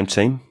with the same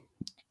team,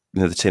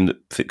 the team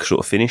that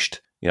sort of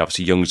finished.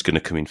 Obviously Young's going to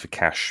come in for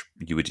Cash.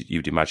 You would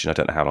imagine. I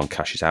don't know how long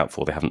Cash is out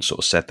for. They haven't sort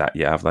of said that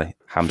yet, have they?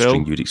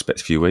 Hamstring, you'd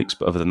expect a few weeks.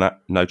 But other than that,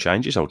 no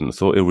changes. I wouldn't have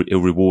thought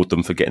he'll reward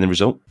them for getting the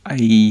result.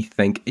 I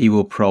think he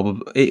will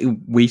probably...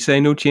 We say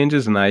no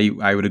changes, and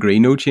I would agree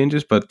no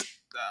changes, but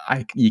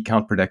you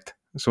can't predict.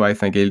 So I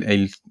think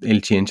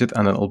he'll change it,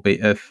 and it'll be...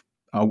 If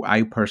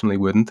I personally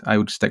wouldn't. I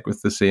would stick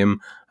with the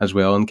same as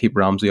well and keep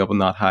Ramsey up in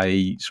that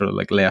high sort of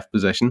like left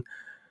position,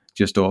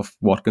 just off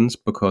Watkins,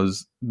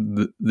 because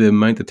the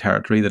amount of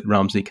territory that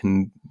Ramsey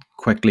can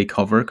quickly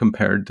cover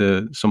compared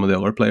to some of the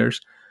other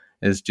players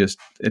is just,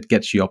 it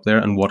gets you up there,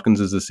 and Watkins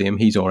is the same.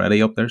 He's already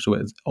up there, so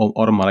it's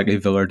automatically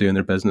Villa are doing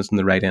their business in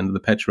the right end of the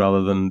pitch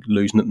rather than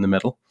losing it in the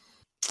middle.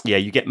 Yeah,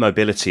 you get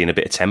mobility and a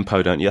bit of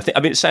tempo, don't you?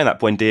 Saying that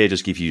Buendia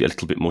does give you a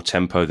little bit more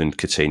tempo than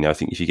Coutinho. I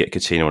think if you get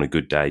Coutinho on a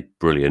good day,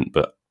 brilliant,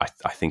 but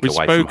I think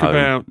away from home... We spoke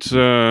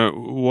about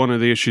one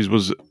of the issues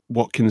was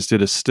Watkins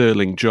did a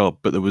sterling job,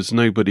 but there was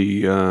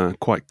nobody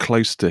quite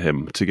close to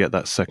him to get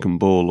that second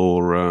ball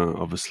or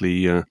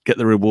obviously get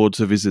the rewards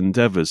of his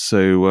endeavours.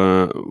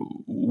 So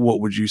what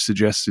would you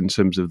suggest in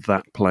terms of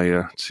that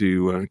player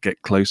to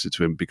get closer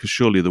to him? Because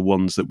surely the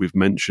ones that we've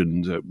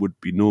mentioned would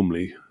be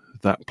normally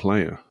that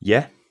player.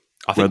 Yeah.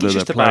 I think whether it's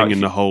they're just playing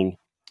in the whole...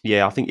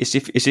 Yeah, I think it's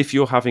if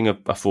you're having a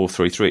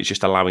 4-3-3, it's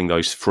just allowing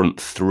those front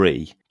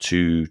three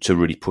to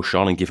really push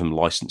on and give them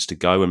license to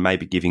go, and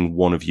maybe giving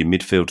one of your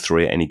midfield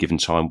three at any given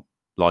time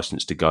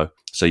license to go.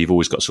 So you've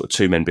always got sort of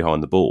two men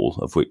behind the ball,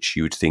 of which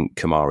you would think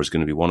Kamara is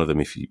going to be one of them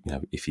if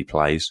he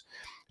plays.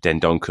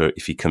 Dendoncker,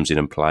 if he comes in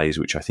and plays,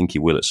 which I think he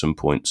will at some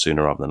point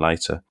sooner rather than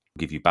later,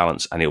 give you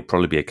balance, and it'll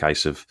probably be a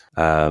case of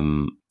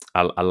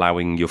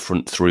allowing your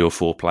front three or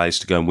four players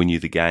to go and win you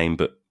the game,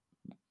 but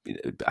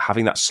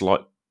having that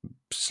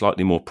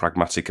slightly more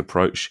pragmatic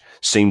approach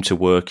seemed to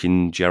work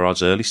in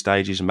Gerrard's early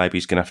stages, and maybe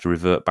he's going to have to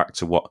revert back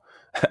to what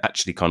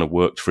actually kind of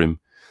worked for him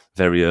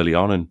very early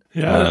on. And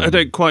I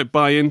don't quite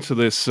buy into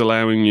this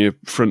allowing your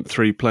front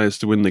three players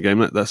to win the game.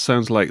 That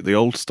sounds like the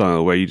old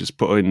style where you just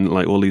put in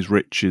like all these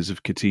riches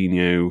of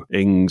Coutinho,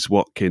 Ings,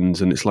 Watkins,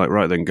 and it's like,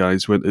 right then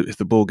guys, if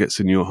the ball gets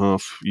in your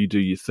half, you do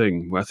your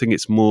thing. I think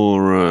it's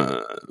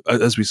more,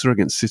 as we saw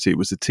against City, it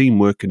was a team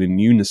working in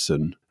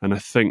unison, and I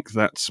think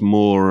that's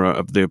more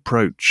of the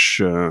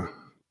approach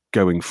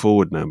going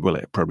forward now. Well,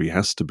 it probably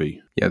has to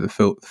be. Yeah, the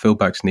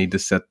fullbacks need to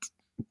sit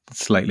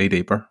slightly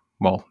deeper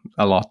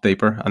a lot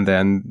deeper. And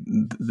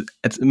then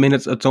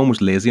it's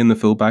almost lazy in the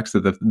fullbacks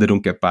that they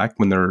don't get back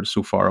when they're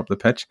so far up the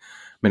pitch.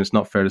 I mean, it's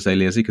not fair to say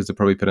lazy because they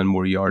probably put in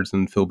more yards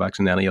than fullbacks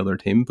in any other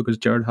team because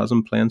Gerrard has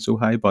them playing so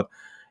high. But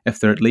if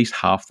they're at least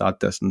half that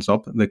distance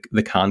up,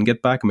 they can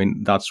get back. I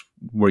mean, that's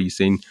where you've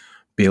seen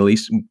Bailey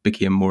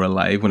became more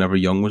alive whenever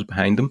Young was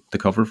behind him to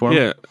cover for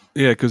him.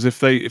 Yeah, because if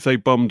they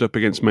bombed up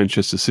against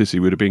Manchester City,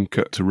 would have been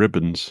cut to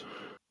ribbons.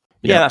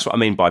 Yeah, that's what I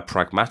mean by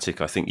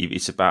pragmatic. I think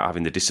it's about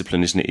having the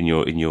discipline, isn't it, in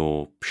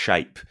your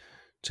shape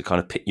to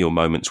kind of pick your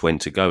moments when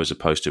to go, as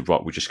opposed to,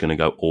 right, we're just going to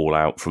go all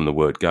out from the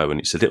word go.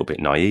 And it's a little bit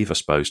naive, I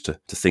suppose, to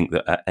think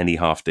that any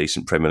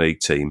half-decent Premier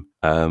League team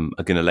are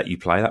going to let you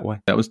play that way.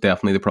 That was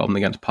definitely the problem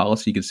against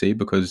Palace, you could see,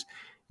 because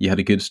you had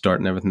a good start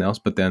and everything else,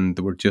 but then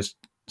they were just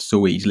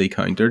so easily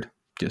countered,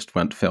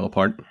 fell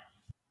apart.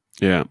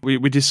 Yeah, we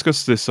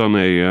discussed this on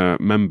a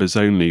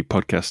members-only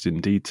podcast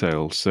in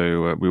detail,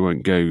 so we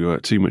won't go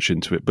too much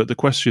into it. But the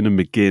question of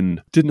McGinn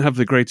didn't have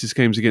the greatest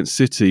games against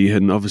City,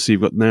 and obviously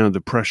you've got now the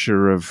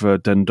pressure of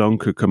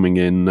Dendoncker coming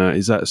in.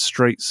 Is that a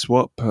straight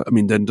swap? I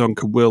mean,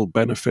 Dendoncker will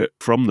benefit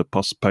from the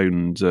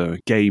postponed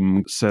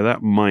game, so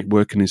that might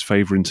work in his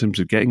favour in terms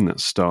of getting that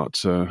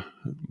start,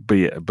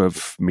 be it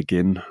above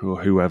McGinn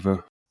or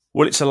whoever.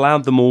 Well, it's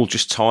allowed them all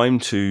just time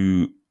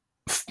to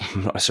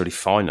not necessarily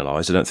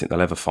finalise. I don't think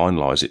they'll ever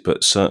finalise it,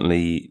 but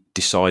certainly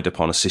decide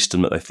upon a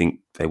system that they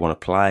think they want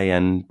to play.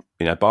 And,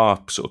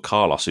 bar sort of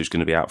Carlos, who's going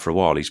to be out for a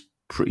while, he's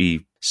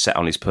pretty set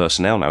on his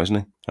personnel now, isn't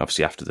he?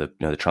 Obviously after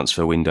the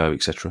transfer window,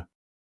 etc.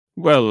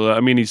 Well,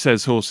 I mean, he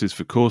says horses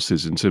for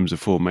courses in terms of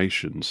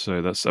formation,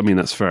 so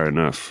that's fair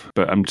enough.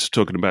 But I'm just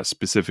talking about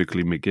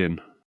specifically McGinn.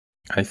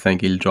 I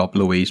think he'll drop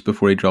Luiz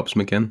before he drops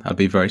McGinn. I'd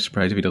be very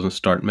surprised if he doesn't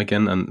start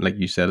McGinn. And like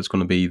you said, it's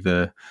going to be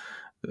the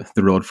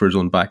road for his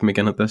own back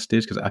McGinn at this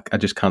stage, because I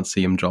just can't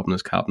see him dropping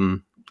his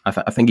captain. I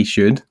think he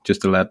should,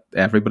 just to let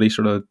everybody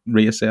sort of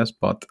reassess,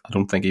 but I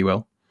don't think he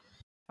will.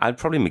 And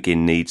probably McGinn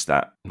needs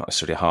that, not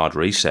necessarily a hard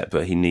reset,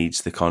 but he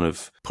needs the kind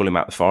of pull him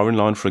out the firing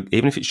line,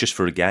 even if it's just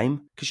for a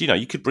game. Because,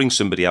 you could bring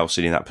somebody else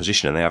in that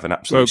position and they have an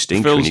absolute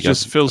stinker.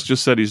 Phil's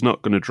just said he's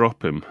not going to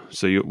drop him.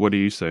 So what are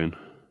you saying?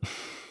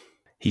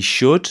 He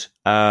should.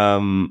 I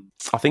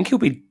think he'll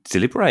be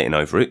deliberating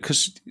over it,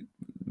 because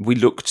we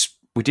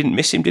didn't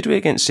miss him, did we,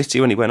 against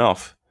City when he went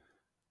off?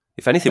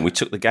 If anything, we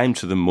took the game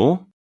to them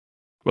more.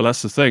 Well,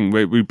 that's the thing.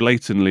 We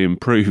blatantly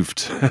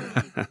improved.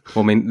 Well,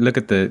 I mean, look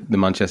at the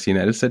Manchester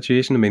United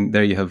situation. I mean,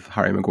 there you have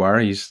Harry Maguire.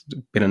 He's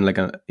been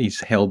in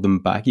he's held them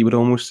back, you would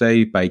almost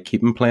say, by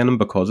keeping playing him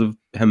because of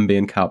him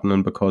being captain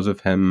and because of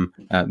him,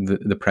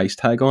 the price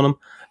tag on him.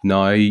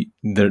 Now,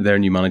 their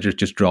new manager's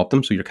just dropped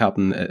him, so your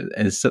captain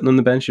is sitting on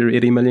the bench, your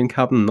 80 million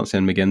captain. I'm not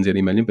saying McGinn's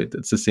 80 million, but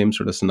it's the same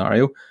sort of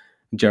scenario.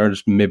 Gerrard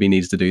maybe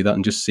needs to do that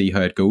and just see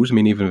how it goes. I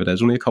mean, even if it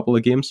is only a couple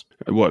of games.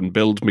 And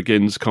build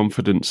McGinn's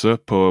confidence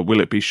up, or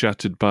will it be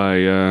shattered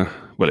by...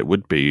 well, it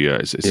would be.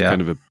 It's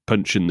kind of a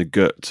punch in the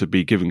gut to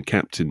be given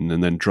captain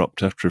and then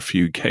dropped after a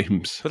few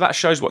games. But that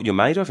shows what you're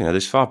made of.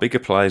 There's far bigger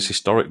players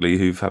historically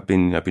who've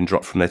been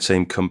dropped from their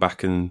team, come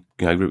back and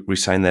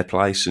retain their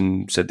place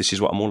and said, "This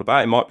is what I'm all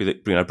about." It might be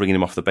that bringing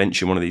him off the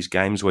bench in one of these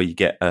games where you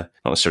get not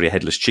necessarily a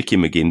headless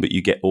chicken McGinn, but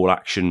you get all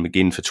action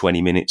McGinn for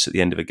 20 minutes at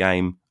the end of a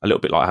game. A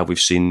little bit like how we've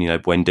seen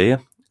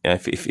Buendia.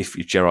 If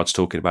Gerrard's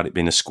talking about it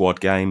being a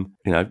squad game,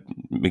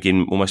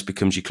 McGinn almost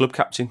becomes your club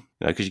captain.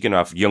 Because you're going to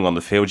have Young on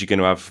the field, you're going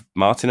to have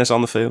Martinez on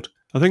the field.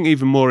 I think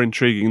even more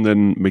intriguing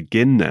than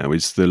McGinn now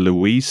is the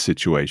Luiz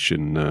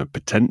situation,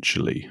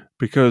 potentially,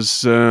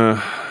 because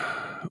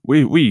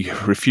we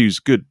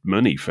refused good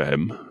money for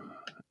him.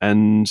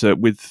 And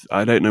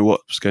I don't know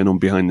what's going on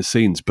behind the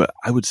scenes, but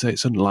I would say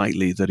it's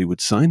unlikely that he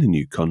would sign a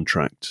new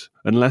contract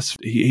unless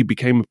he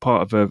became a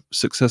part of a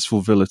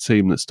successful Villa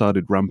team that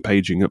started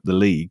rampaging up the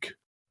league.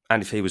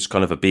 And if he was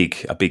kind of a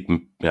big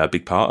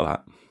part of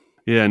that.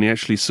 Yeah, and he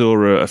actually saw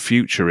a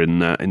future in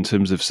that in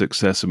terms of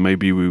success, and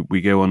maybe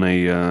we go on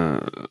a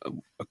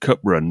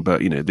cup run.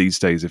 But these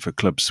days, if a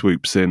club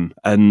swoops in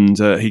and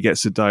he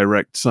gets a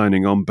direct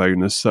signing on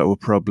bonus, that will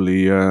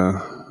probably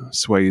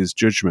sway his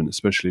judgment,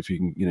 especially if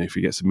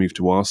he gets a move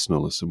to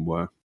Arsenal or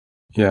somewhere.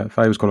 Yeah, if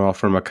I was going to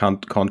offer him a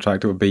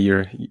contract, it would be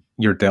your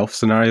Delph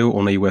scenario,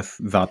 only with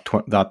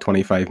that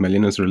 25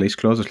 million as a release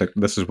clause. It's like,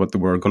 this is what they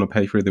were going to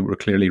pay for. They were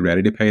clearly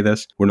ready to pay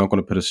this. We're not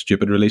going to put a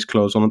stupid release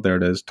clause on it. There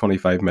it is,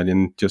 25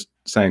 million. Just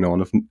sign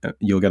on. If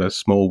you'll get a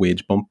small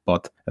wage bump,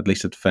 but at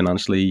least it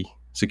financially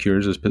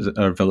secures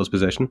Villa's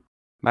position.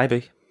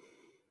 Maybe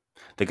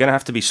they're going to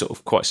have to be sort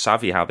of quite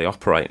savvy how they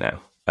operate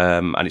now.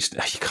 And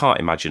you can't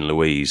imagine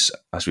Luiz,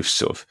 as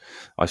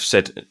I've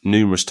said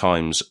numerous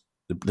times.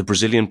 The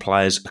Brazilian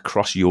players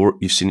across Europe,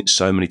 you've seen it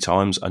so many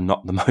times, are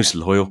not the most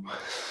loyal.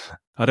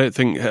 I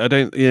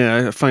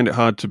find it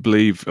hard to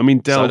believe. I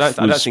mean, Delph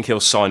I don't think he'll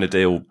sign a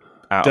deal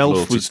out of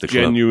loyalty to the club. Delph was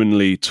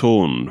genuinely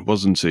torn,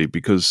 wasn't he?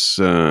 Because,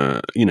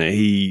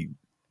 he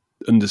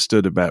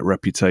understood about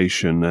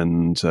reputation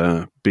and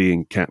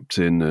being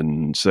captain,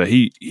 and so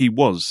he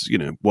was,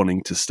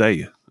 wanting to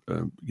stay.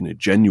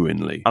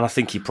 Genuinely. And I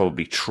think he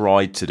probably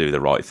tried to do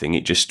the right thing.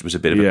 It just was a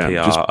bit of a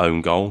PR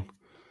own goal.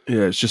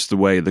 Yeah, it's just the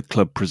way the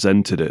club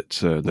presented it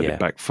that it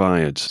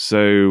backfired.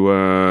 So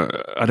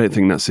I don't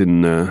think that's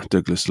in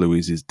Douglas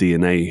Luiz's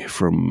DNA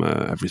from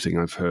everything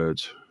I've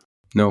heard.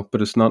 No,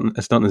 but it's not in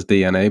his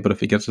DNA. But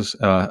if he gets us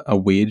a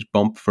wage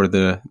bump for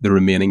the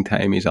remaining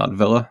time he's at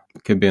Villa,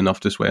 it could be enough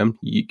to sway him.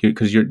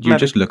 Because you're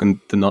just looking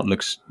to not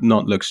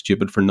look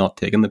stupid for not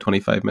taking the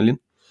 25 million.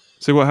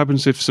 So what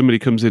happens if somebody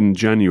comes in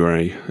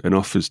January and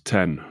offers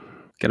 10?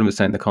 Get him to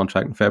sign the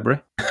contract in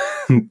February.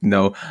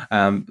 No,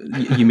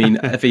 you mean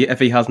if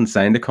he hasn't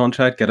signed a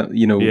contract, get it.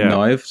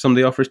 Now if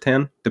somebody offers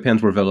 10,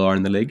 depends where Villa are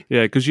in the league.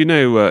 Yeah, because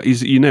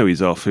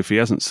he's off if he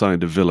hasn't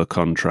signed a Villa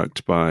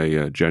contract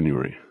by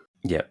January.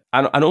 Yeah,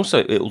 and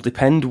also it'll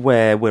depend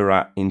where we're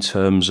at in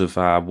terms of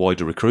our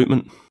wider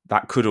recruitment.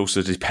 That could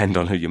also depend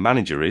on who your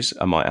manager is,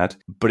 I might add.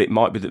 But it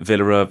might be that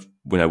Villa are,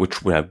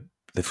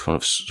 they've kind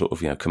of sort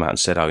of come out and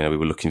said, we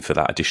were looking for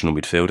that additional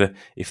midfielder.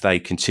 If they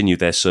continue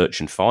their search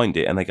and find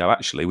it, and they go,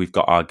 actually, we've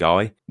got our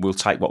guy, we'll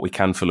take what we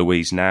can for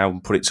Luiz now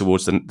and put it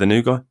towards the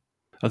new guy.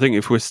 I think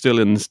if we're still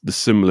in the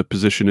similar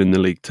position in the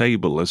league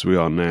table as we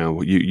are now,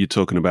 you're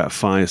talking about a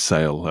fire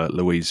sale,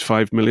 Luiz,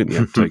 5 million.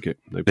 Yeah, take it.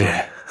 No problem.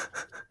 Yeah.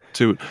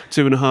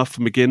 2.5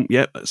 for McGinn.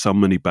 Yep, some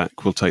money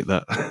back. We'll take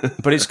that.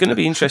 But it's going to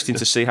be interesting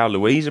to see how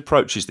Luiz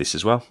approaches this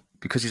as well,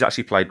 because he's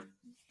actually played.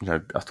 I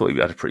thought he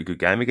had a pretty good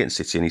game against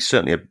City, and he's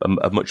certainly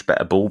a much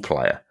better ball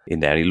player in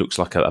there. He looks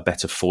like a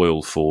better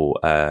foil for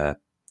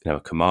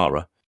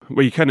Kamara.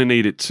 Well, you kind of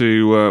need it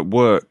to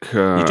work.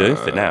 You do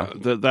for now.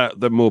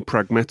 The more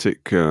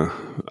pragmatic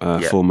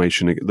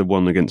formation, the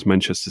one against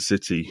Manchester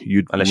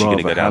City, unless you're going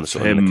to go down the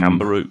sort of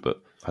Nakamba route,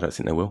 but I don't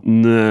think they will.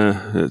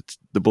 Nah,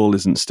 the ball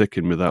isn't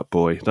sticking with that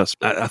boy.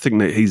 I think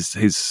that he's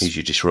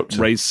your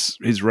disruptor.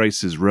 His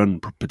race is run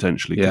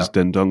potentially because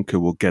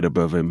Dendoncker will get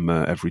above him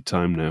every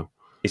time now.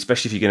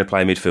 Especially if you're going to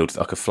play midfield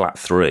like a flat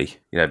three.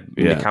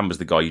 Nakamba's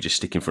the guy you just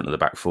stick in front of the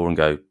back four and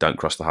go, don't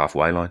cross the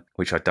halfway line,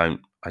 which I don't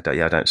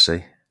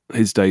see.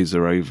 His days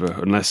are over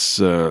unless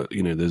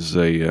there's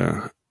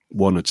a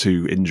one or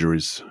two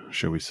injuries,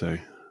 shall we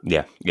say?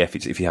 Yeah.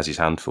 If he has his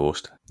hand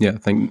forced. Yeah, I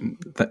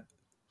think that.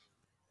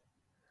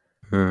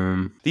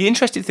 The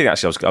interesting thing,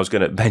 actually, I was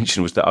going to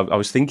mention was that I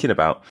was thinking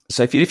about.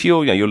 So if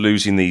you're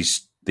losing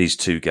these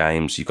two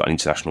games, you've got an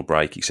international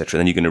break, etc.,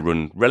 then you're going to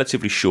run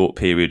relatively short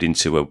period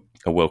into a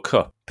World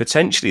Cup.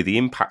 Potentially, the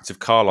impact of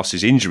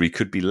Carlos's injury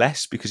could be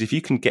less because if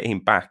you can get him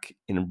back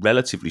in a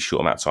relatively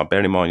short amount of time,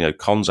 bearing in mind,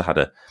 Konza had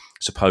a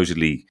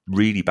supposedly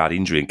really bad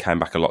injury and came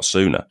back a lot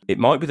sooner. It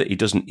might be that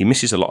he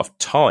misses a lot of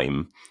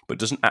time, but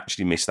doesn't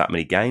actually miss that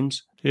many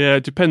games. Yeah,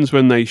 it depends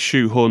when they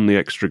shoehorn the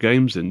extra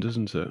games in,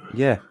 doesn't it?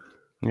 Yeah.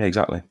 Yeah,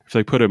 exactly. If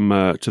they put him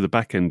to the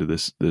back end of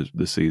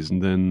the season,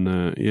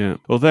 then yeah.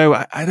 Although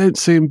I don't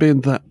see him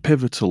being that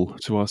pivotal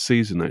to our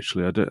season.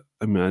 Actually,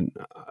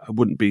 I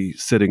wouldn't be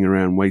sitting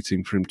around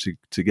waiting for him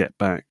to get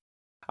back.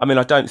 I mean,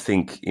 I don't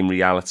think in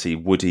reality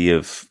would he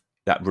have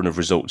that run of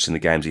results in the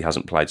games he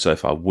hasn't played so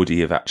far. Would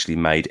he have actually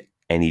made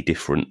any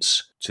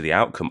difference to the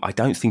outcome? I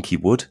don't think he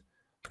would,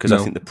 because I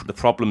think the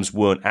problems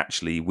weren't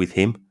actually with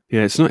him.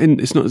 Yeah, it's not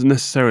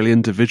necessarily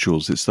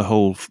individuals. It's the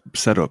whole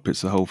setup.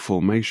 It's the whole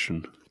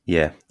formation.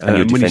 Yeah, and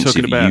your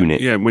defensive unit.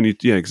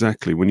 Yeah,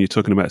 exactly. When you're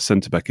talking about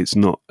centre-back, it's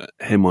not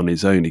him on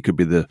his own. He could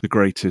be the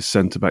greatest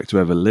centre-back to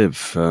ever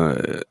live.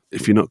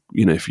 If you're not,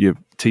 if your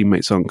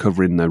teammates aren't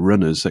covering their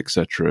runners,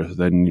 etc.,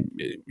 then,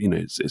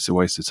 it's a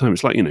waste of time.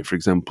 It's like, for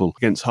example,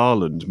 against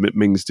Haaland,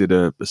 Mings did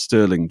a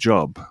sterling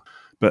job,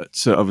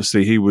 but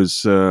obviously he was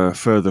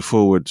further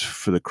forward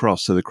for the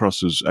cross, so the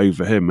cross was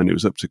over him, and it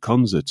was up to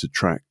Konza to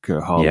track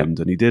Haaland,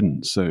 and he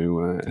didn't.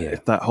 So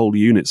if that whole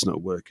unit's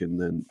not working,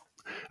 then...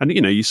 And,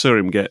 you saw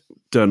him get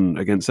done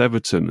against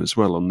Everton as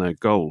well on their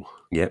goal.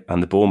 Yeah,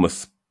 and the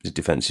Bournemouth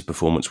defensive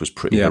performance was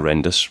pretty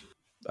horrendous.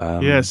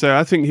 So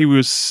I think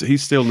he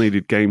still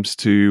needed games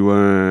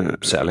to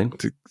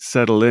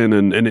settle in,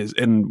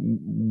 and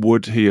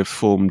would he have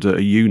formed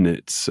a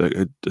unit,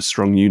 a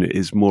strong unit,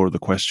 is more of the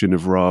question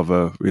of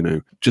rather,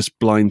 just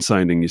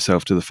blindsiding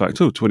yourself to the fact,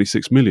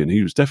 26 million,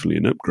 he was definitely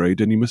an upgrade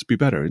and he must be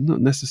better.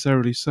 Not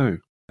necessarily so.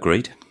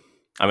 Agreed.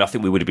 I mean, I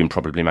think we would have been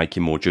probably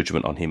making more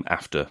judgment on him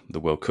after the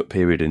World Cup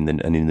period and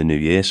in the new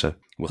year. So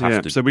we'll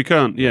have to. So we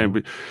can't.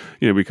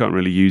 We can't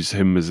really use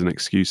him as an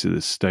excuse at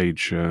this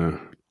stage.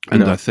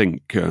 I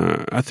think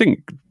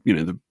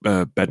the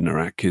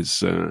Bednarek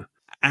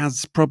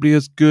is probably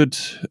as good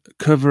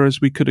cover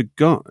as we could have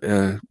got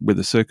with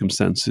the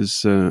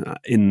circumstances.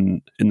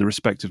 In the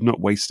respect of not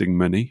wasting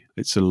money,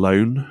 it's a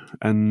loan,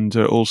 and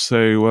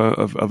also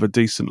of a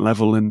decent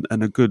level and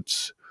a good.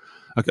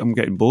 I'm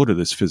getting bored of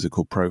this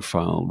physical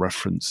profile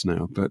reference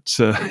now, but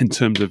in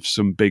terms of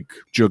some big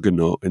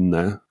juggernaut in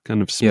there,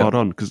 kind of spot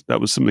on, because that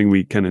was something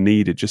we kind of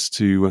needed just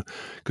to,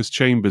 because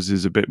Chambers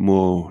is a bit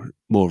more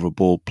of a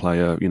ball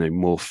player,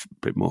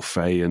 bit more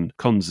fey, and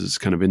Konza's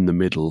kind of in the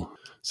middle.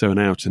 So an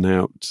out and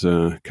out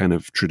kind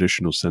of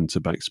traditional centre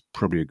back's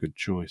probably a good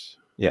choice.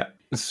 Yeah,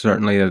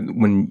 certainly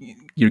when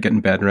you're getting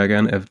better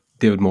again, if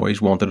David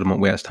Moyes wanted him at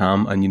West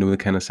Ham, and the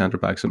kind of centre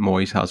backs that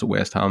Moyes has at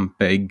West Ham,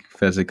 big,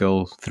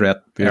 physical threat,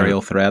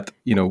 aerial threat.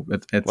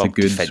 It's a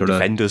good sort of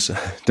defenders,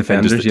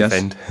 yes.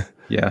 Defend.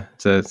 Yeah,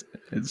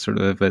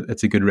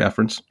 it's a good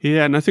reference.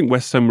 Yeah, and I think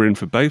West Ham were in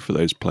for both of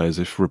those players,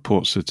 if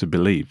reports are to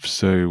believe.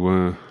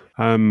 So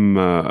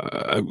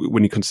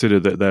when you consider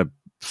that their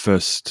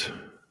first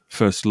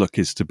look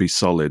is to be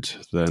solid,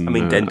 then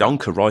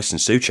Dendoncker, Rice, and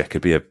Souček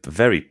could be a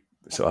very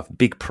sort of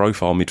big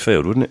profile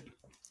midfield, wouldn't it?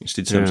 Just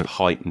in terms of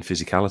height and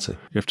physicality.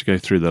 You have to go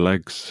through the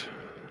legs.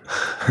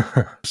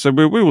 So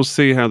we will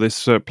see how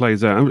this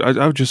plays out.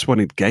 I just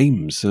wanted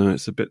games.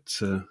 It's a bit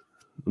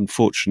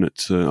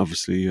unfortunate,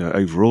 obviously,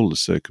 overall the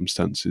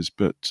circumstances.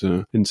 But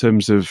in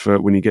terms of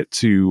when you get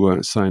two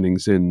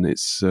signings in,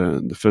 it's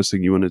the first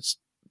thing you want to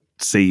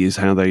see is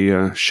how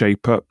they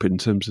shape up in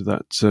terms of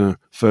that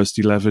first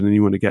 11, and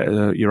you want to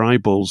get your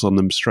eyeballs on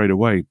them straight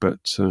away.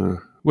 But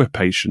we're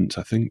patient,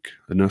 I think,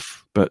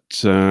 enough.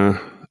 But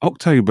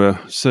October,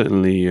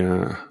 certainly,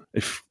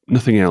 if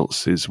nothing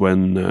else, is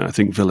when I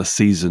think Villa's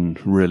season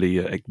really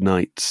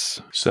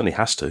ignites. Certainly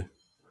has to.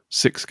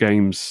 6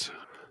 games.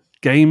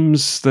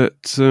 Games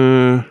that,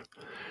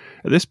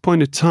 at this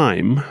point of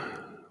time,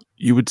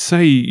 you would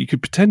say you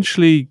could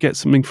potentially get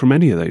something from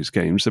any of those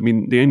games. I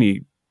mean, the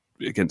only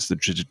against the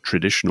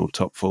traditional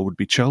top 4 would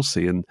be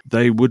Chelsea, and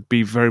they would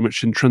be very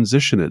much in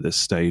transition at this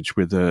stage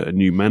with a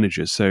new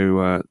manager.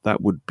 So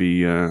that would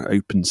be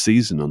open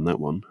season on that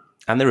one.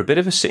 And they're a bit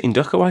of a sitting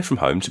duck away from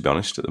home, to be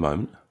honest, at the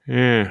moment.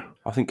 Yeah.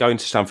 I think going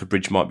to Stamford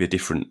Bridge might be a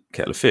different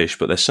kettle of fish,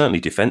 but they're certainly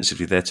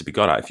defensively there to be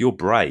got at. If you're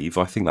brave,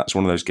 I think that's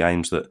one of those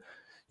games that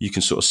you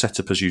can sort of set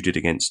up as you did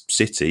against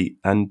City,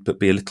 but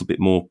be a little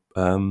bit more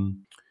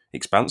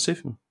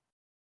expansive.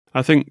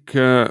 I think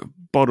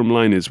bottom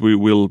line is we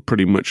will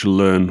pretty much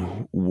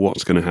learn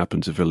what's going to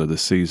happen to Villa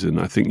this season.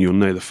 I think you'll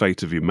know the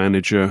fate of your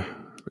manager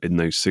in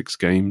those 6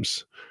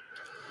 games.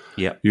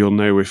 Yeah, you'll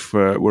know if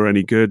we're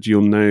any good.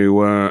 You'll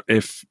know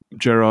if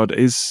Gerrard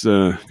is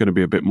going to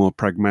be a bit more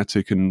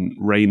pragmatic and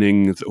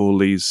reining all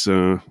these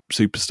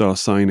superstar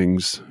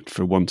signings,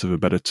 for want of a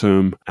better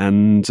term,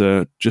 and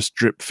just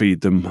drip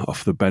feed them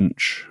off the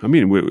bench. I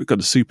mean, we've got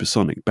a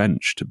supersonic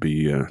bench, to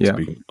be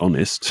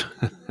honest.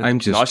 I'm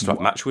just nice to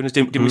have match winners.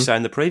 Didn't we say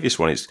in the previous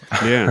one?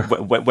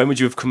 When would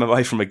you have come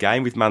away from a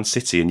game with Man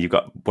City and you've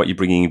got you're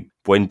bringing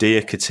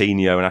Buendia,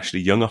 Coutinho, and Ashley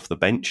Young off the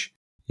bench?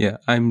 Yeah,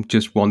 I'm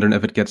just wondering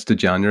if it gets to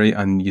January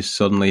and you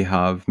suddenly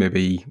have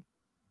maybe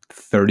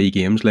 30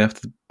 games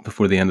left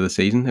before the end of the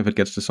season. If it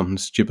gets to something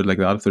stupid like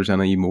that, if there's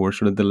any more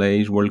sort of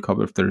delays, World Cup,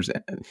 if there's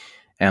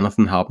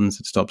anything happens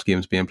that stops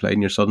games being played,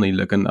 and you're suddenly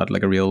looking at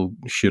like a real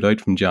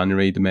shootout from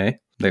January to May,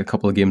 like a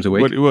couple of games a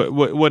week.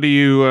 What are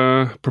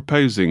you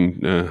proposing?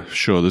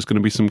 Sure, there's going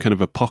to be some kind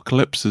of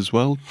apocalypse as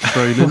well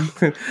thrown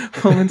in.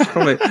 Well, it's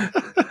probably...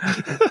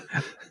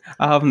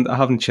 I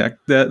haven't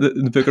checked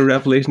the Book of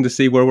Revelation to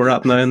see where we're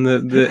at now in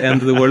the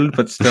end of the world,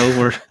 but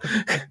still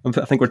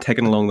I think we're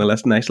taking along the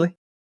list nicely.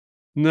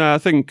 No, I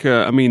think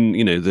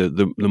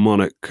the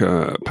monarch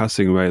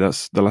passing away.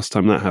 That's the last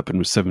time that happened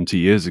was 70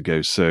 years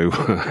ago. So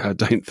I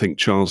don't think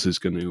Charles is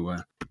going to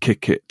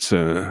kick it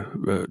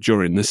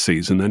during this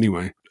season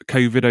anyway.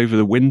 COVID over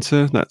the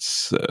winter,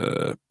 that's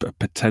a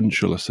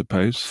potential, I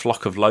suppose.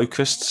 Flock of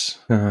locusts.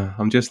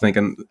 I'm just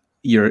thinking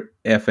your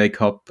FA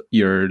Cup,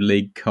 your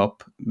League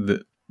Cup,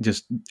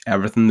 just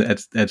everything,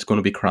 it's going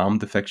to be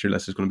crammed. The fixture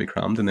list is going to be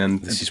crammed, and then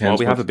this is why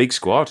we have a big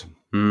squad.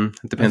 It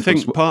depends. I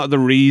think part of the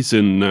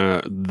reason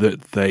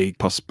that they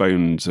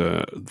postponed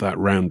that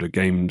round of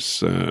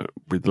games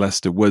with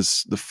Leicester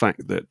was the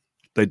fact that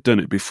they'd done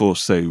it before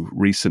so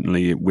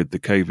recently with the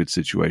COVID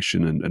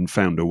situation and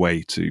found a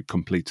way to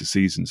complete a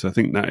season. So I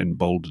think that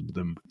emboldened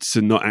them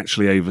to not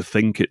actually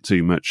overthink it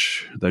too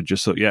much. They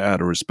just thought,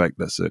 out of respect,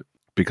 that's it.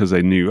 Because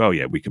they knew,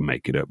 we can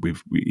make it up.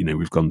 We've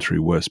gone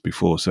through worse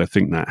before, so I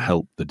think that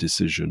helped the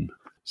decision.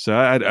 So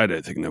I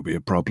don't think there'll be a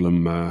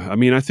problem.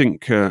 I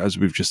think, as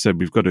we've just said,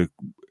 we've got to,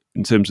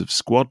 in terms of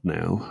squad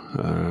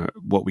now,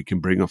 what we can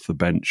bring off the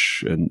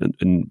bench and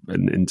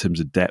in terms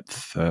of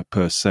depth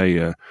per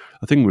se,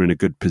 I think we're in a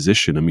good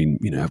position. I mean,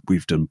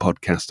 we've done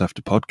podcast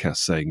after podcast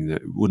saying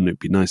that wouldn't it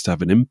be nice to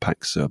have an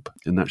impact sub,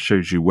 and that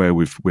shows you where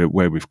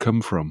we've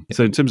come from.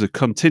 So in terms of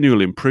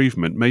continual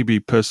improvement,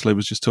 maybe Purslow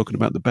was just talking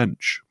about the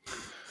bench.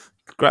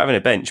 Great having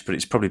a bench, but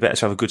it's probably better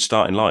to have a good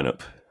starting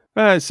lineup.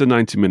 It's a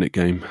 90-minute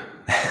game.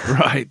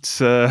 Right,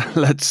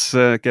 let's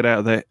get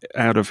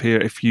out of here.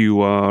 If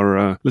you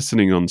are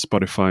listening on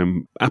Spotify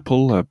and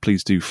Apple,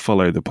 please do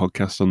follow the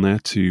podcast on there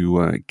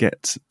to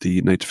get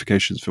the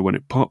notifications for when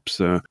it pops.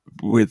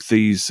 With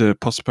these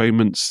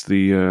postponements,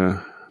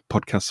 the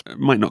podcast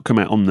might not come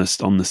out on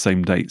the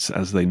same dates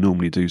as they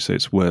normally do, so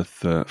it's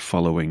worth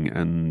following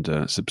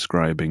and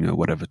subscribing, or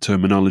whatever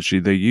terminology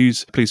they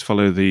use. Please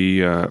follow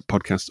the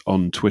podcast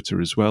on Twitter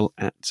as well,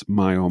 at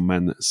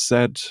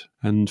MyOldManSaid,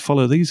 and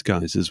follow these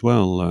guys as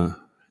well,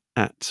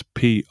 at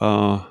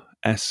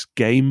PRS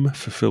Game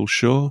for Phil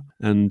Shaw,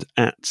 and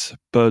at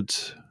Bud,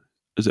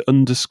 is it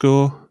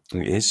 _?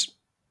 It is.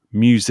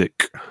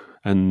 Music.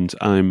 And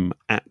I'm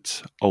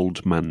at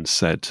Old Man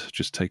Said.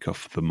 Just take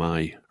off the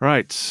my.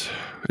 Right.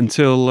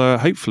 Until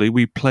hopefully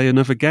we play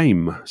another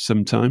game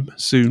sometime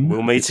soon.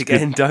 We'll meet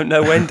again. Don't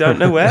know when, don't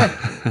know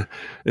where.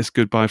 It's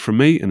goodbye from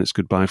me and it's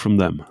goodbye from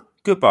them.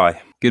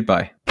 Goodbye.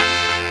 Goodbye.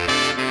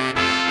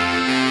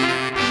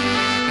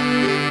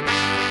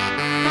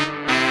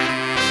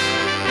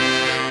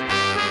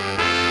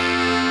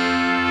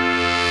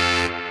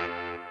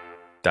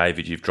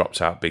 David, you've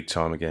dropped out big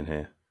time again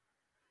here.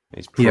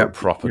 He's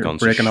proper gone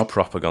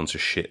to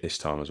shit this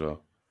time as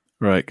well.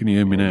 Right, can you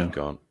hear me now?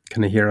 Gone.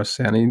 Can you hear us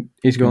saying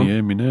he's gone? Can you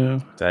hear me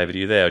now? David, are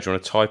you there? Do you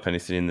want to type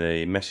anything in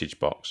the message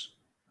box?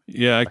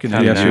 Yeah, I can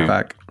hear you. Yes, you're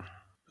back.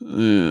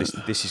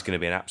 This is going to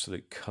be an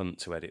absolute cunt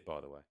to edit,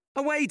 by the way.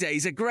 Away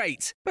days are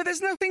great, but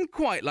there's nothing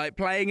quite like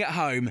playing at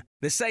home.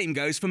 The same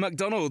goes for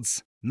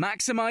McDonald's.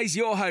 Maximise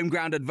your home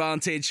ground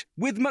advantage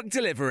with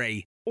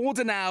McDelivery.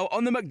 Order now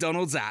on the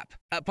McDonald's app.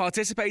 At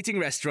participating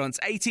restaurants,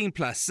 18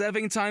 plus,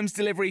 serving times,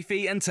 delivery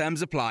fee and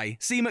terms apply.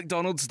 See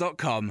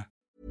mcdonalds.com.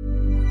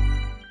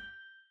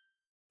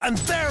 And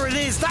there it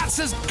is, that's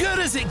as good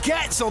as it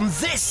gets on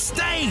this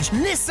stage.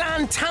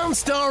 Nissan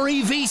Townstar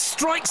EV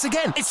strikes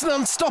again. It's an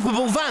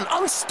unstoppable van,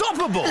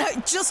 unstoppable.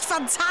 Look, just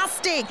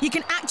fantastic. You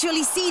can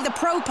actually see the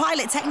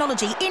ProPilot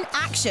technology in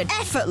action.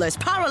 Effortless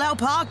parallel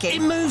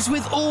parking. It moves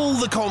with all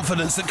the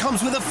confidence that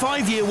comes with a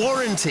 5-year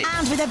warranty.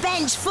 And with a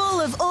bench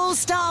full of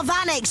all-star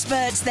van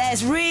experts,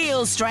 there's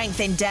real strength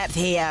in depth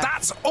here.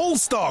 That's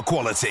all-star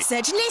quality.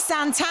 Search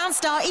Nissan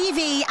Townstar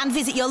EV and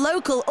visit your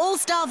local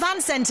all-star van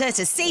centre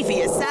to see for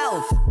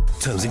yourself.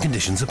 Terms and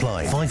conditions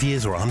apply. 5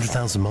 years or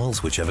 100,000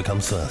 miles, whichever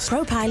comes first.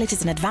 ProPilot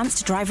is an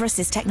advanced driver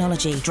assist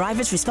technology.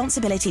 Driver's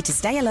responsibility to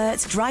stay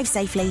alert, drive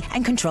safely,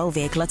 and control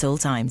vehicle at all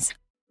times.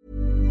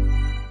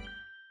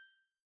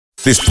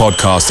 This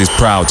podcast is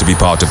proud to be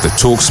part of the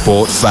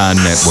TalkSport Fan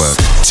Network.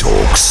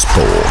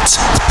 TalkSport.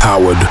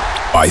 Powered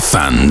by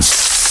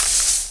fans.